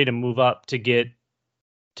 and a 3 to move up to get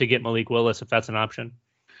Malik Willis if that's an option.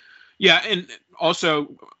 Yeah, and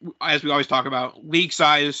also, as we always talk about, league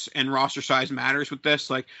size and roster size matters with this.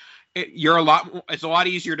 Like, it's a lot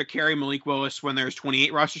easier to carry Malik Willis when there's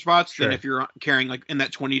 28 roster spots than if you're carrying like in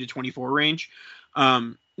that 20 to 24 range.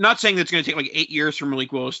 Not saying that it's going to take like 8 years for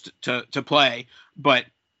Malik Willis to play, but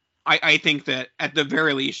I think that at the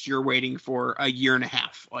very least you're waiting for a year and a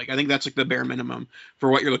half. Like, I think that's like the bare minimum for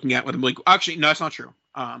what you're looking at with Malik. Actually, no, that's not true.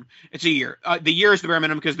 It's a year. The year is the bare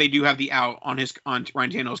minimum because they do have the out on Ryan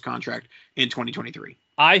Tannehill's contract in 2023.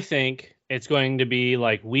 I think it's going to be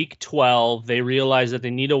like week 12. They realize that they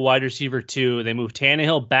need a wide receiver 2. They move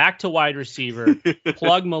Tannehill back to wide receiver,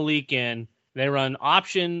 plug Malik in. They run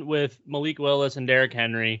option with Malik Willis and Derrick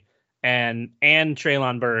Henry and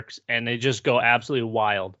Treylon Burks, and they just go absolutely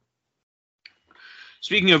wild.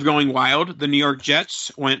 Speaking of going wild, the New York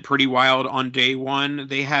Jets went pretty wild on day one.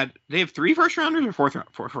 They have 3 first rounders or four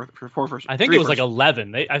first. I think it was like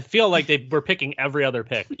 11. I feel like they were picking every other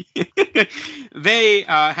pick. They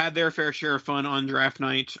had their fair share of fun on draft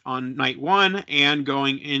night on night 1 and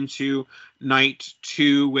going into night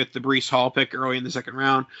 2 with the Breece Hall pick early in the second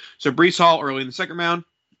round. So Breece Hall early in the second round,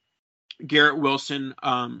 Garrett Wilson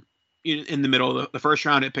in the middle of the first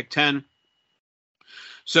round at pick 10.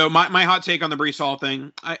 So my hot take on the Breece Hall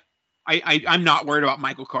thing, I'm not worried about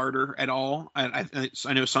Michael Carter at all. I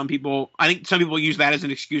know some people use that as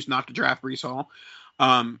an excuse not to draft Breece Hall.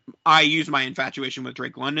 I use my infatuation with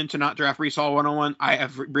Drake London to not draft Breece Hall 101. I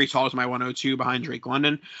have Breece Hall as my 102 behind Drake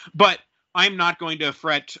London, but I'm not going to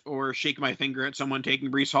fret or shake my finger at someone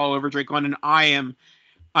taking Breece Hall over Drake London. I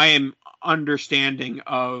am understanding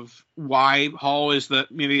of why Hall is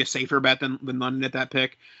maybe a safer bet than London at that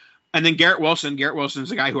pick. And then Garrett Wilson's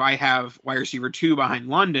the guy who I have wide receiver 2 behind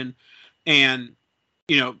London. And,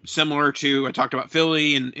 similar to, I talked about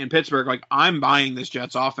Philly and Pittsburgh, like, I'm buying this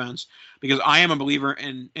Jets offense because I am a believer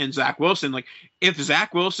in Zach Wilson. Like, if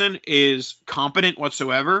Zach Wilson is competent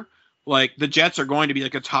whatsoever, like, the Jets are going to be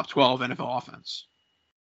like a top 12 NFL offense.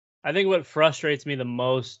 I think what frustrates me the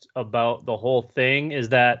most about the whole thing is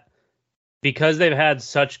that because they've had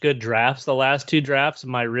such good drafts, the last 2 drafts,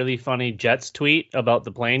 my really funny Jets tweet about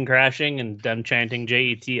the plane crashing and them chanting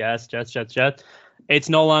JETS, Jets, it's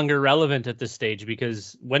no longer relevant at this stage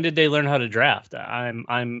because when did they learn how to draft?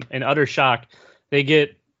 I'm in utter shock. They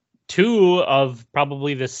get 2 of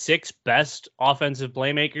probably the 6 best offensive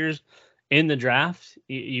playmakers in the draft.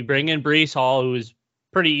 You bring in Breece Hall, who is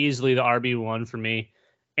pretty easily the RB1 for me,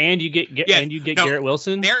 and you get Garrett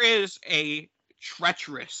Wilson. There is a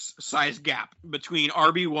treacherous size gap between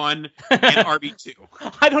RB1 and RB2.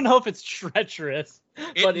 I don't know if it's treacherous,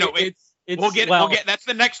 but it's we'll get that's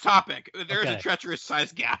the next topic. There's a treacherous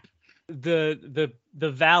size gap. The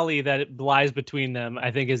valley that it lies between them, I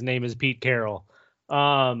think his name is Pete Carroll.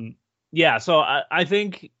 So I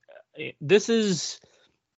think this is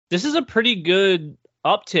a pretty good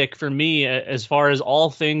uptick for me as far as all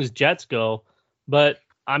things Jets go, but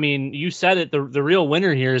I mean, you said it, the real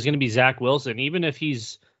winner here is going to be Zach Wilson. Even if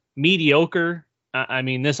he's mediocre, I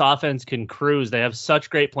mean, this offense can cruise. They have such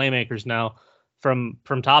great playmakers now from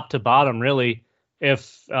top to bottom, really.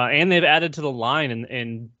 And they've added to the line,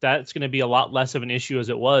 and that's going to be a lot less of an issue as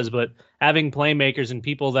it was. But having playmakers and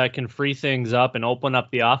people that can free things up and open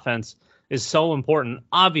up the offense is so important,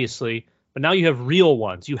 obviously. But now you have real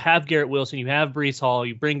ones. You have Garrett Wilson. You have Breece Hall.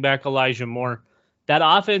 You bring back Elijah Moore. That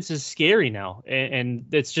offense is scary now, and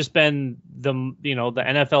it's just been the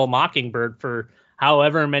NFL mockingbird for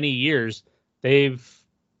however many years. They've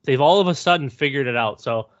all of a sudden figured it out.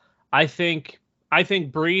 So I think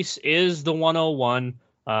Breece is the 101.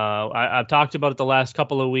 I've talked about it the last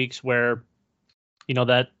couple of weeks where,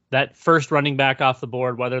 that first running back off the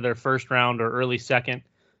board, whether they're first round or early second,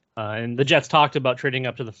 and the Jets talked about trading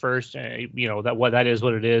up to the first. That is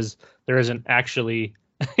what it is. There isn't actually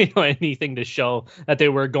anything to show that they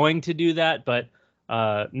were going to do that, but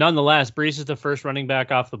nonetheless, Breece is the first running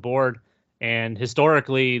back off the board, and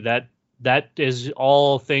historically that is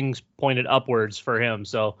all things pointed upwards for him.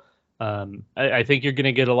 So I think you're going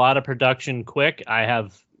to get a lot of production quick. I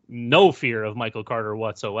have no fear of Michael Carter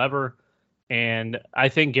whatsoever. And I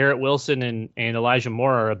think Garrett Wilson and Elijah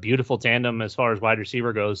Moore are a beautiful tandem as far as wide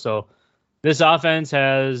receiver goes. So this offense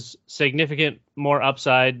has significant more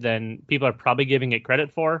upside than people are probably giving it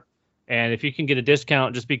credit for. And if you can get a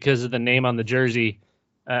discount just because of the name on the jersey,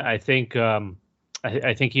 I think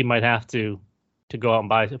you might have to go out and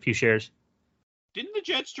buy a few shares. Didn't the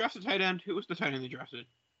Jets draft a tight end? Who was the tight end they drafted?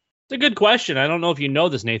 It's a good question. I don't know if you know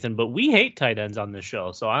this, Nathan, but we hate tight ends on this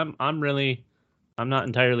show. So I'm not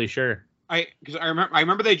entirely sure. I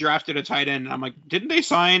remember they drafted a tight end, and I'm like, didn't they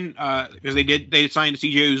sign? Because they signed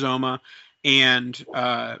C.J. Uzomah and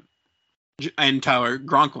Tyler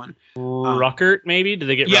Gronklin. Ruckert, maybe? Did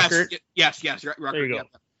they get Ruckert? Yes. Ruckert, there you go. Yeah.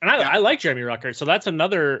 And I like Jeremy Ruckert, so that's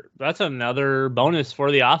another bonus for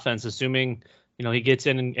the offense, assuming he gets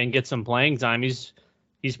in and gets some playing time.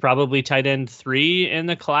 He's probably tight end 3 in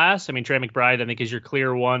the class. I mean, Trey McBride, I think, is your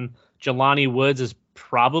clear one. Jelani Woods is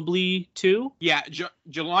probably 2. Yeah,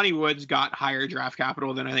 Jelani Woods got higher draft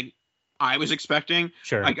capital than I think I was expecting.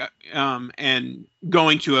 Sure. And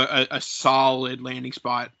going to a solid landing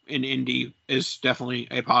spot in Indy is definitely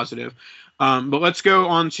a positive. But let's go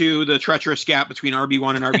on to the treacherous gap between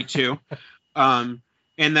RB1 and RB2.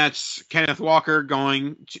 And that's Kenneth Walker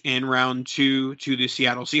going in round 2 to the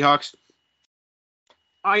Seattle Seahawks.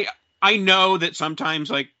 I know that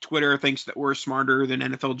sometimes Twitter thinks that we're smarter than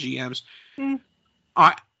NFL GMs.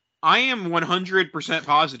 I am 100%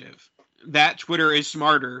 positive that Twitter is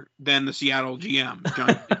smarter than the Seattle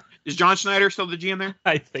GM. Is John Schneider still the GM there?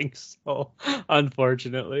 I think so,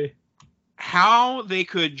 unfortunately. How they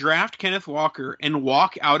could draft Kenneth Walker and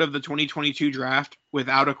walk out of the 2022 draft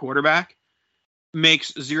without a quarterback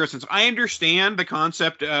makes zero sense. I understand the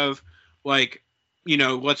concept of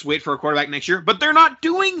let's wait for a quarterback next year, but they're not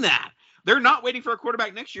doing that. They're not waiting for a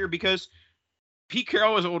quarterback next year because Pete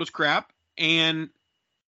Carroll is old as crap, and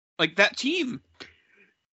that team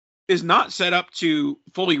is not set up to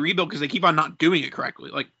fully rebuild because they keep on not doing it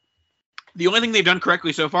correctly. The only thing they've done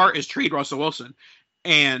correctly so far is trade Russell Wilson,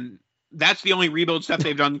 and that's the only rebuild stuff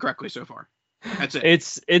they've done correctly so far. That's it.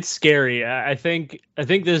 It's scary. I think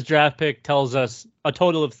this draft pick tells us a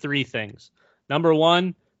total of 3 things. Number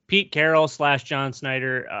 1, Pete Carroll / John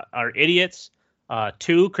Schneider are idiots.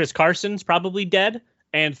 2, Chris Carson's probably dead.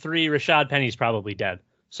 And 3, Rashad Penny's probably dead.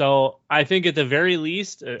 So I think at the very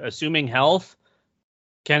least, assuming health,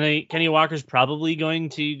 Kenny Walker's probably going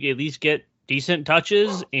to at least get decent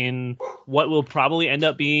touches in what will probably end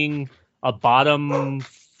up being a bottom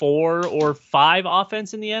 4 or 5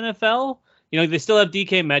 offense in the NFL. They still have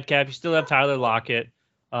DK Metcalf. You still have Tyler Lockett.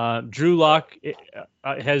 Drew Lock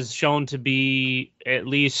has shown to be at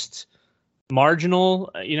least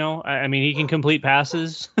marginal. I mean, he can complete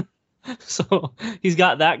passes. So he's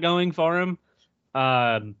got that going for him.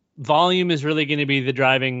 Volume is really going to be the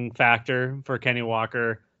driving factor for Kenny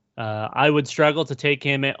Walker. I would struggle to take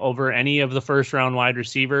him over any of the first round wide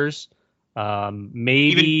receivers.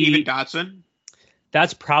 Maybe even Dotson.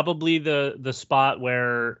 That's probably the spot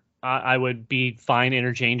where I would be fine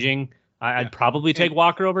interchanging. I'd probably take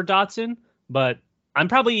Walker over Dotson, but I'm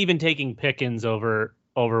probably even taking Pickens over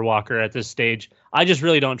Walker at this stage. I just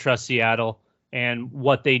really don't trust Seattle and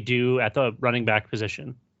what they do at the running back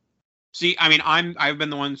position. See, I mean, I've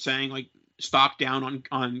been the one saying stock down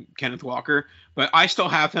on Kenneth Walker, but I still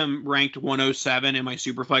have him ranked 107 in my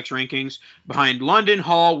Superflex rankings behind London,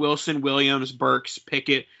 Hall, Wilson, Williams, Burks,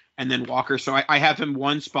 Pickett, and then Walker. So I have him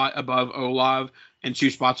 1 spot above Olav and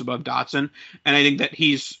 2 spots above Dotson. And I think that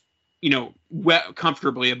he's,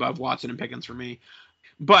 comfortably above Watson and Pickens for me.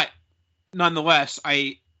 But nonetheless,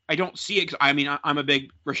 I don't see it. I mean, I'm a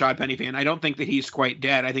big Rashad Penny fan. I don't think that he's quite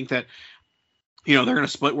dead. I think that, they're going to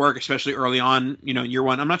split work, especially early on, in year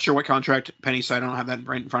 1. I'm not sure what contract Penny signed. I don't have that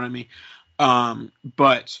right in front of me.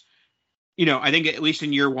 But I think at least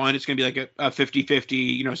in year one, it's going to be like a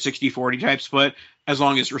 50-50, 60-40 type split, as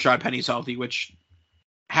long as Rashad Penny's healthy, which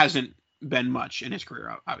hasn't been much in his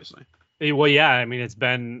career, obviously. Well, yeah, I mean, it's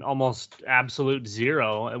been almost absolute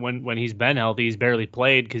zero. When he's been healthy, he's barely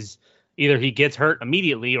played because either he gets hurt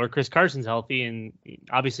immediately or Chris Carson's healthy, and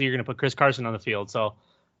obviously you're going to put Chris Carson on the field. So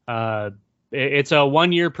it's a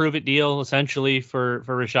 1-year prove-it deal, essentially, for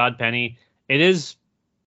Rashad Penny. It is,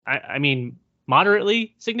 I mean,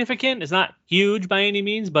 moderately significant. It's not huge by any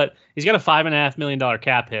means, but he's got a $5.5 million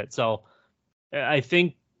cap hit. So I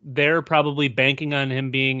think they're probably banking on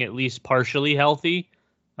him being at least partially healthy.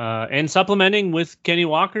 And supplementing with Kenny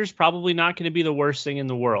Walker's probably not going to be the worst thing in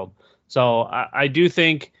the world. So I do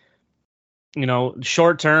think,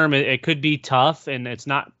 short term, it could be tough, and it's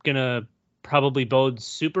not going to probably bode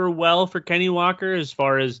super well for Kenny Walker as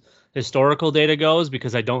far as historical data goes,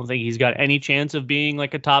 because I don't think he's got any chance of being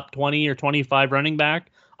like a top 20 or 25 running back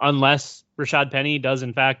unless Rashad Penny does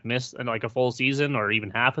in fact miss like a full season or even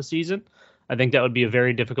half a season. I think that would be a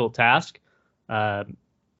very difficult task.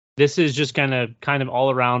 This is just kind of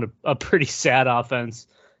all around a pretty sad offense.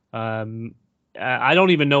 I don't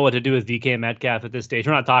even know what to do with DK Metcalf at this stage.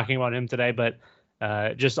 We're not talking about him today, but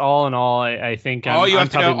just all in all, I think all you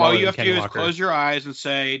have to do is close your eyes and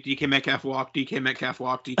say DK Metcalf walk, DK Metcalf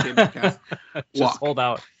walk, DK Metcalf walk. Just hold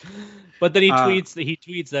out. But then he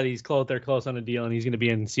tweets that they're close on a deal and he's going to be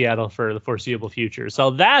in Seattle for the foreseeable future.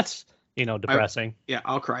 So that's depressing.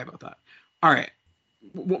 I'll cry about that. All right.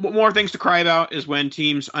 More things to cry about is when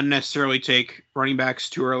teams unnecessarily take running backs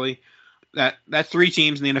too early. That 3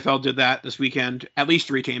 teams in the NFL did that this weekend. At least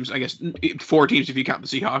 3 teams, I guess 4 teams if you count the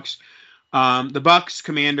Seahawks. The Bucks,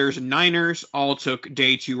 Commanders, and Niners all took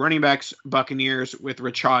day 2 running backs. Buccaneers with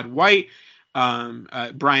Rachaad White,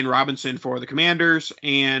 Brian Robinson for the Commanders,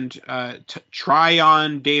 and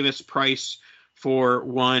Tryon Davis-Price for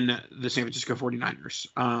the San Francisco 49ers.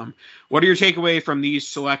 What are your takeaway from these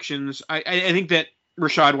selections? I think that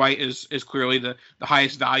Rachaad White is clearly the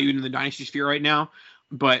highest value in the dynasty sphere right now,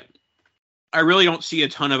 but I really don't see a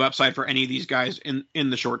ton of upside for any of these guys in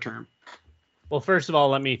the short term. Well, first of all,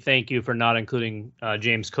 let me thank you for not including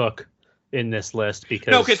James Cook in this list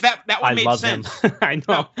because that one made sense. I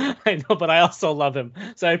know, but I also love him,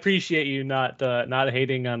 so I appreciate you not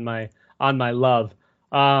hating on my love.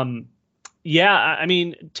 Yeah, I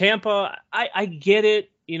mean Tampa, I get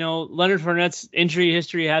it. Leonard Fournette's injury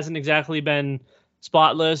history hasn't exactly been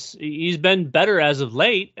spotless. He's been better as of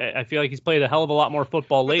late. I feel like he's played a hell of a lot more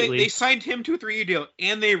football lately. They signed him to a 3-year deal,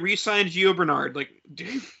 and they re-signed Gio Bernard.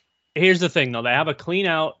 Here's the thing, though. They have a clean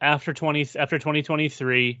out after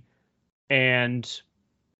 2023, and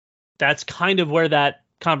that's kind of where that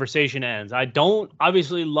conversation ends. I don't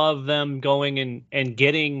obviously love them going and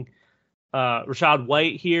getting Rachaad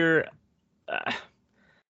White here,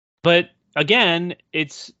 but again,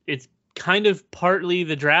 it's kind of partly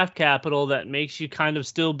the draft capital that makes you kind of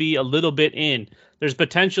still be a little bit in. There's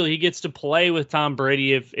potential he gets to play with Tom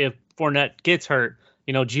Brady if Fournette gets hurt.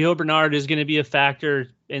 Gio Bernard is going to be a factor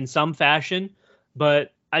in some fashion,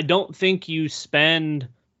 but I don't think you spend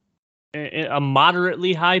a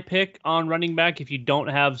moderately high pick on running back if you don't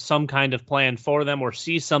have some kind of plan for them or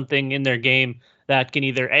see something in their game that can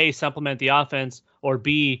either A, supplement the offense, or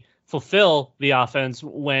B, fulfill the offense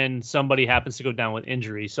when somebody happens to go down with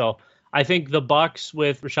injury. So I think the Bucks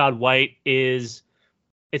with Rachaad White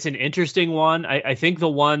it's an interesting one. I think the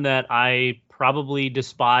one that I probably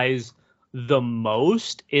despise the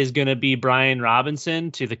most is going to be Brian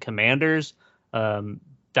Robinson to the Commanders.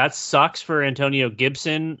 That sucks for Antonio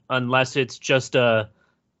Gibson unless it's just a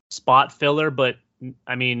spot filler. But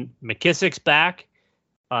I mean, McKissick's back.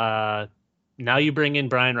 Now you bring in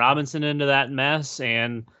Brian Robinson into that mess,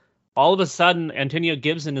 and all of a sudden Antonio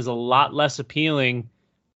Gibson is a lot less appealing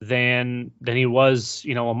than he was,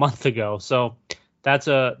 a month ago. So that's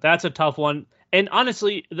a tough one. And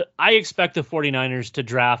honestly, I expect the 49ers to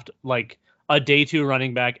draft like a day 2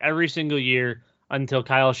 running back every single year until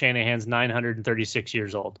Kyle Shanahan's 936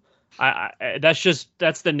 years old.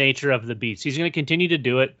 That's the nature of the beast. He's going to continue to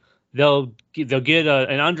do it. They'll get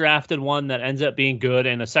an undrafted one that ends up being good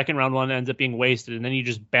and a second round one that ends up being wasted, and then you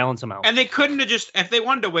just balance them out. And they couldn't have just, if they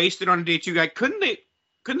wanted to waste it on a day 2 guy, couldn't they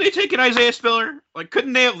take an Isaiah Spiller?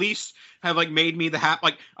 Couldn't they at least have made me the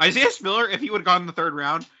Isaiah Spiller, if he would have gone in the 3rd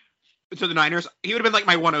round to the Niners, he would have been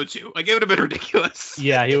my 102. It would have been ridiculous.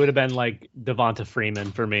 Yeah, he would have been like Devonta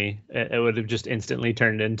Freeman for me. It would have just instantly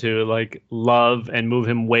turned into love and move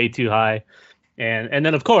him way too high. And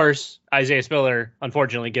then of course, Isaiah Spiller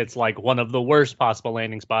unfortunately gets one of the worst possible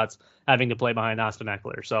landing spots, having to play behind Austin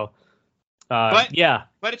Eckler. So but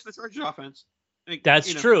it's the Chargers offense.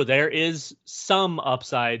 That's true. There is some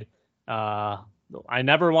upside I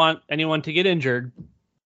never want anyone to get injured,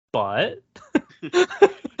 but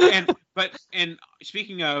and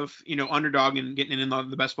speaking of, underdog and getting in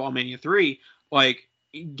the Best Ball Mania 3, like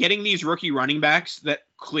getting these rookie running backs that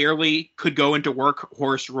clearly could go into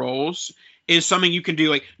workhorse roles is something you can do.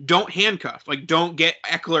 Like, don't handcuff, like don't get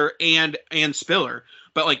Eckler and Spiller.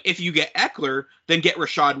 But like if you get Eckler, then get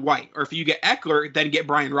Rachaad White, or if you get Eckler, then get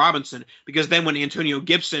Brian Robinson, because then when Antonio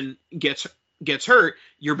Gibson gets hurt,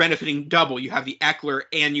 you're benefiting double. You have the Eckler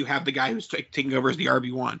and you have the guy who's taking over as the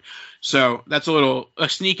RB1. So that's a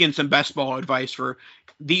sneak in some best ball advice for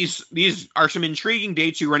these are some intriguing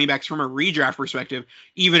day 2 running backs from a redraft perspective,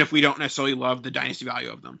 even if we don't necessarily love the dynasty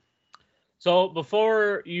value of them. So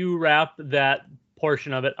before you wrap that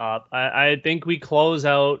portion of it up, I think we close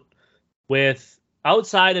out with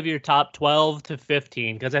outside of your top 12 to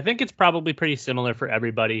 15, because I think it's probably pretty similar for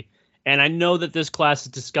everybody. And I know that this class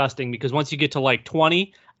is disgusting because once you get to like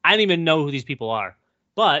 20, I don't even know who these people are.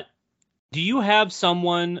 But do you have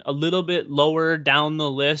someone a little bit lower down the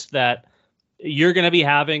list that you're going to be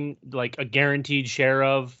having like a guaranteed share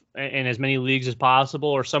of in as many leagues as possible,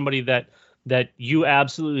 or somebody that you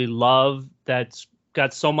absolutely love that's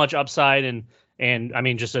got so much upside and I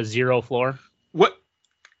mean just a zero floor?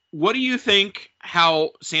 What do you think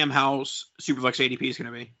how Sam Howell's Superflex ADP is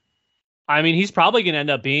going to be? I mean, he's probably going to end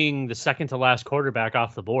up being the second to last quarterback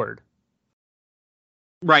off the board.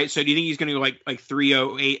 Right. So do you think he's going to go like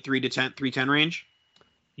 308, 310 range?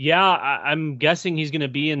 Yeah, I'm guessing he's going to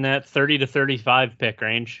be in that 30 to 35 pick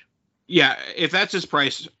range. Yeah, if that's his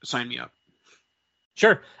price, sign me up.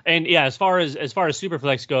 Sure. And yeah, as far as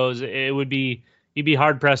Superflex goes, you'd be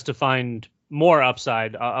hard pressed to find more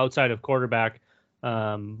upside outside of quarterback.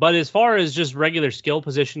 But as far as just regular skill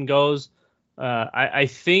position goes, I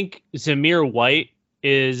think Zamir White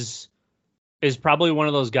is probably one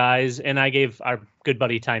of those guys, and I gave our good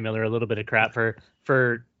buddy Ty Miller a little bit of crap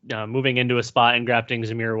for moving into a spot and drafting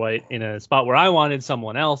Zamir White in a spot where I wanted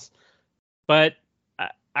someone else. But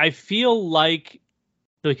I feel like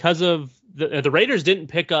because of the Raiders didn't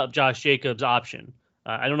pick up Josh Jacobs' option.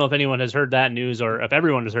 I don't know if anyone has heard that news or if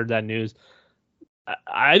everyone has heard that news.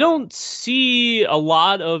 I don't see a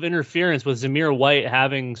lot of interference with Zamir White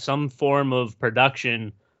having some form of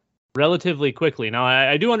production relatively quickly. Now,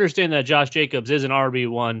 I do understand that Josh Jacobs is an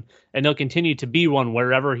RB1, and he'll continue to be one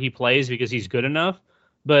wherever he plays because he's good enough.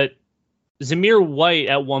 But Zamir White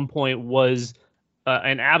at one point was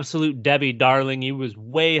an absolute Debbie darling. He was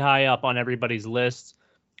way high up on everybody's lists.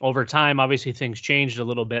 Over time, obviously, things changed a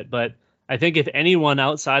little bit. But I think if anyone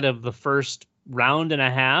outside of the first round and a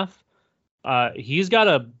half, he's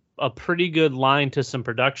got a pretty good line to some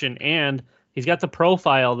production, and he's got the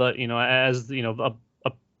profile that, as, he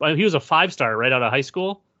was a 5-star right out of high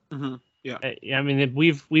school. Mm-hmm. Yeah. I mean,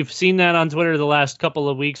 we've seen that on Twitter the last couple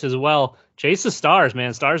of weeks as well. Chase the stars,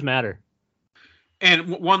 man. Stars matter. And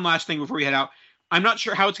one last thing before we head out. I'm not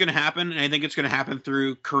sure how it's going to happen, and I think it's going to happen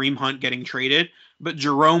through Kareem Hunt getting traded, but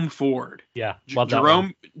Jerome Ford. Yeah, love that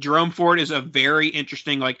one. Jerome Ford is a very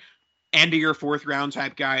interesting, like, end of your 4th round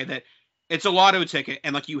type guy that it's a lotto ticket,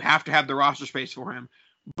 and like you have to have the roster space for him,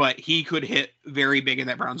 but he could hit very big in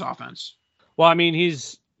that Browns offense. Well, I mean,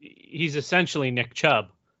 he's essentially Nick Chubb.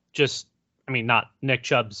 Just, I mean, not Nick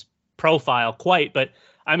Chubb's profile quite, but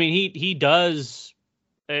I mean, he does,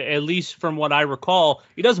 at least from what I recall,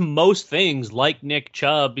 he does most things like Nick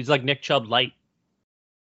Chubb. He's like Nick Chubb light.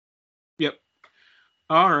 Yep.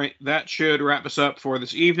 All right. That should wrap us up for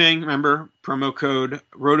this evening. Remember, promo code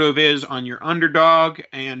RotoViz on your Underdog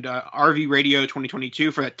and RV Radio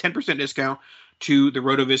 2022 for that 10% discount to the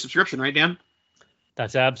RotoViz subscription, right, Dan?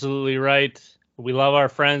 That's absolutely right. We love our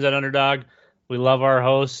friends at Underdog. We love our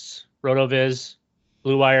hosts, RotoViz,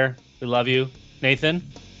 Blue Wire. We love you. Nathan,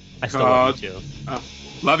 I still love you too.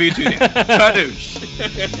 Love you too, Dan. Badoosh.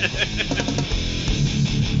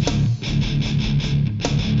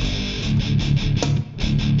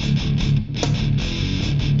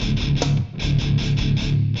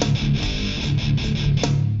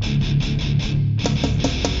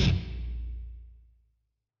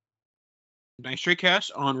 Nice Straight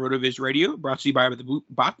Cast on RotoViz Radio, brought to you by the Blue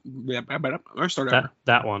Bot. Let's start over.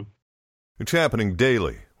 That one. It's happening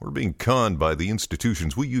daily. We're being conned by the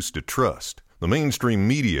institutions we used to trust. The mainstream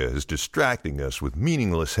media is distracting us with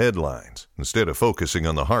meaningless headlines instead of focusing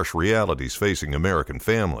on the harsh realities facing American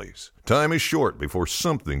families. Time is short before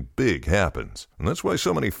something big happens, and that's why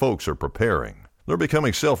so many folks are preparing. They're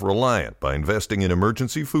becoming self-reliant by investing in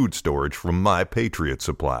emergency food storage from My Patriot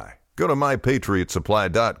Supply. Go to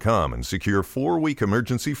MyPatriotSupply.com and secure 4-week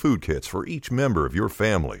emergency food kits for each member of your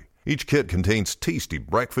family. Each kit contains tasty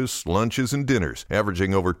breakfasts, lunches, and dinners,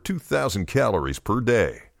 averaging over 2,000 calories per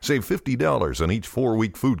day. Save $50 on each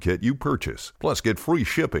 4-week food kit you purchase. Plus, get free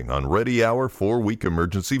shipping on Ready Hour 4-week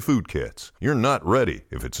emergency food kits. You're not ready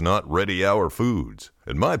if it's not Ready Hour Foods.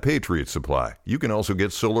 At My Patriot Supply, you can also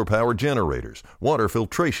get solar power generators, water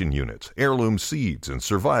filtration units, heirloom seeds, and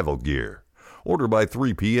survival gear. Order by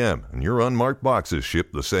 3 p.m. and your unmarked boxes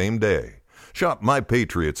ship the same day. Shop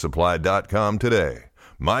MyPatriotSupply.com today.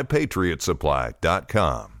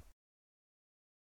 MyPatriotSupply.com.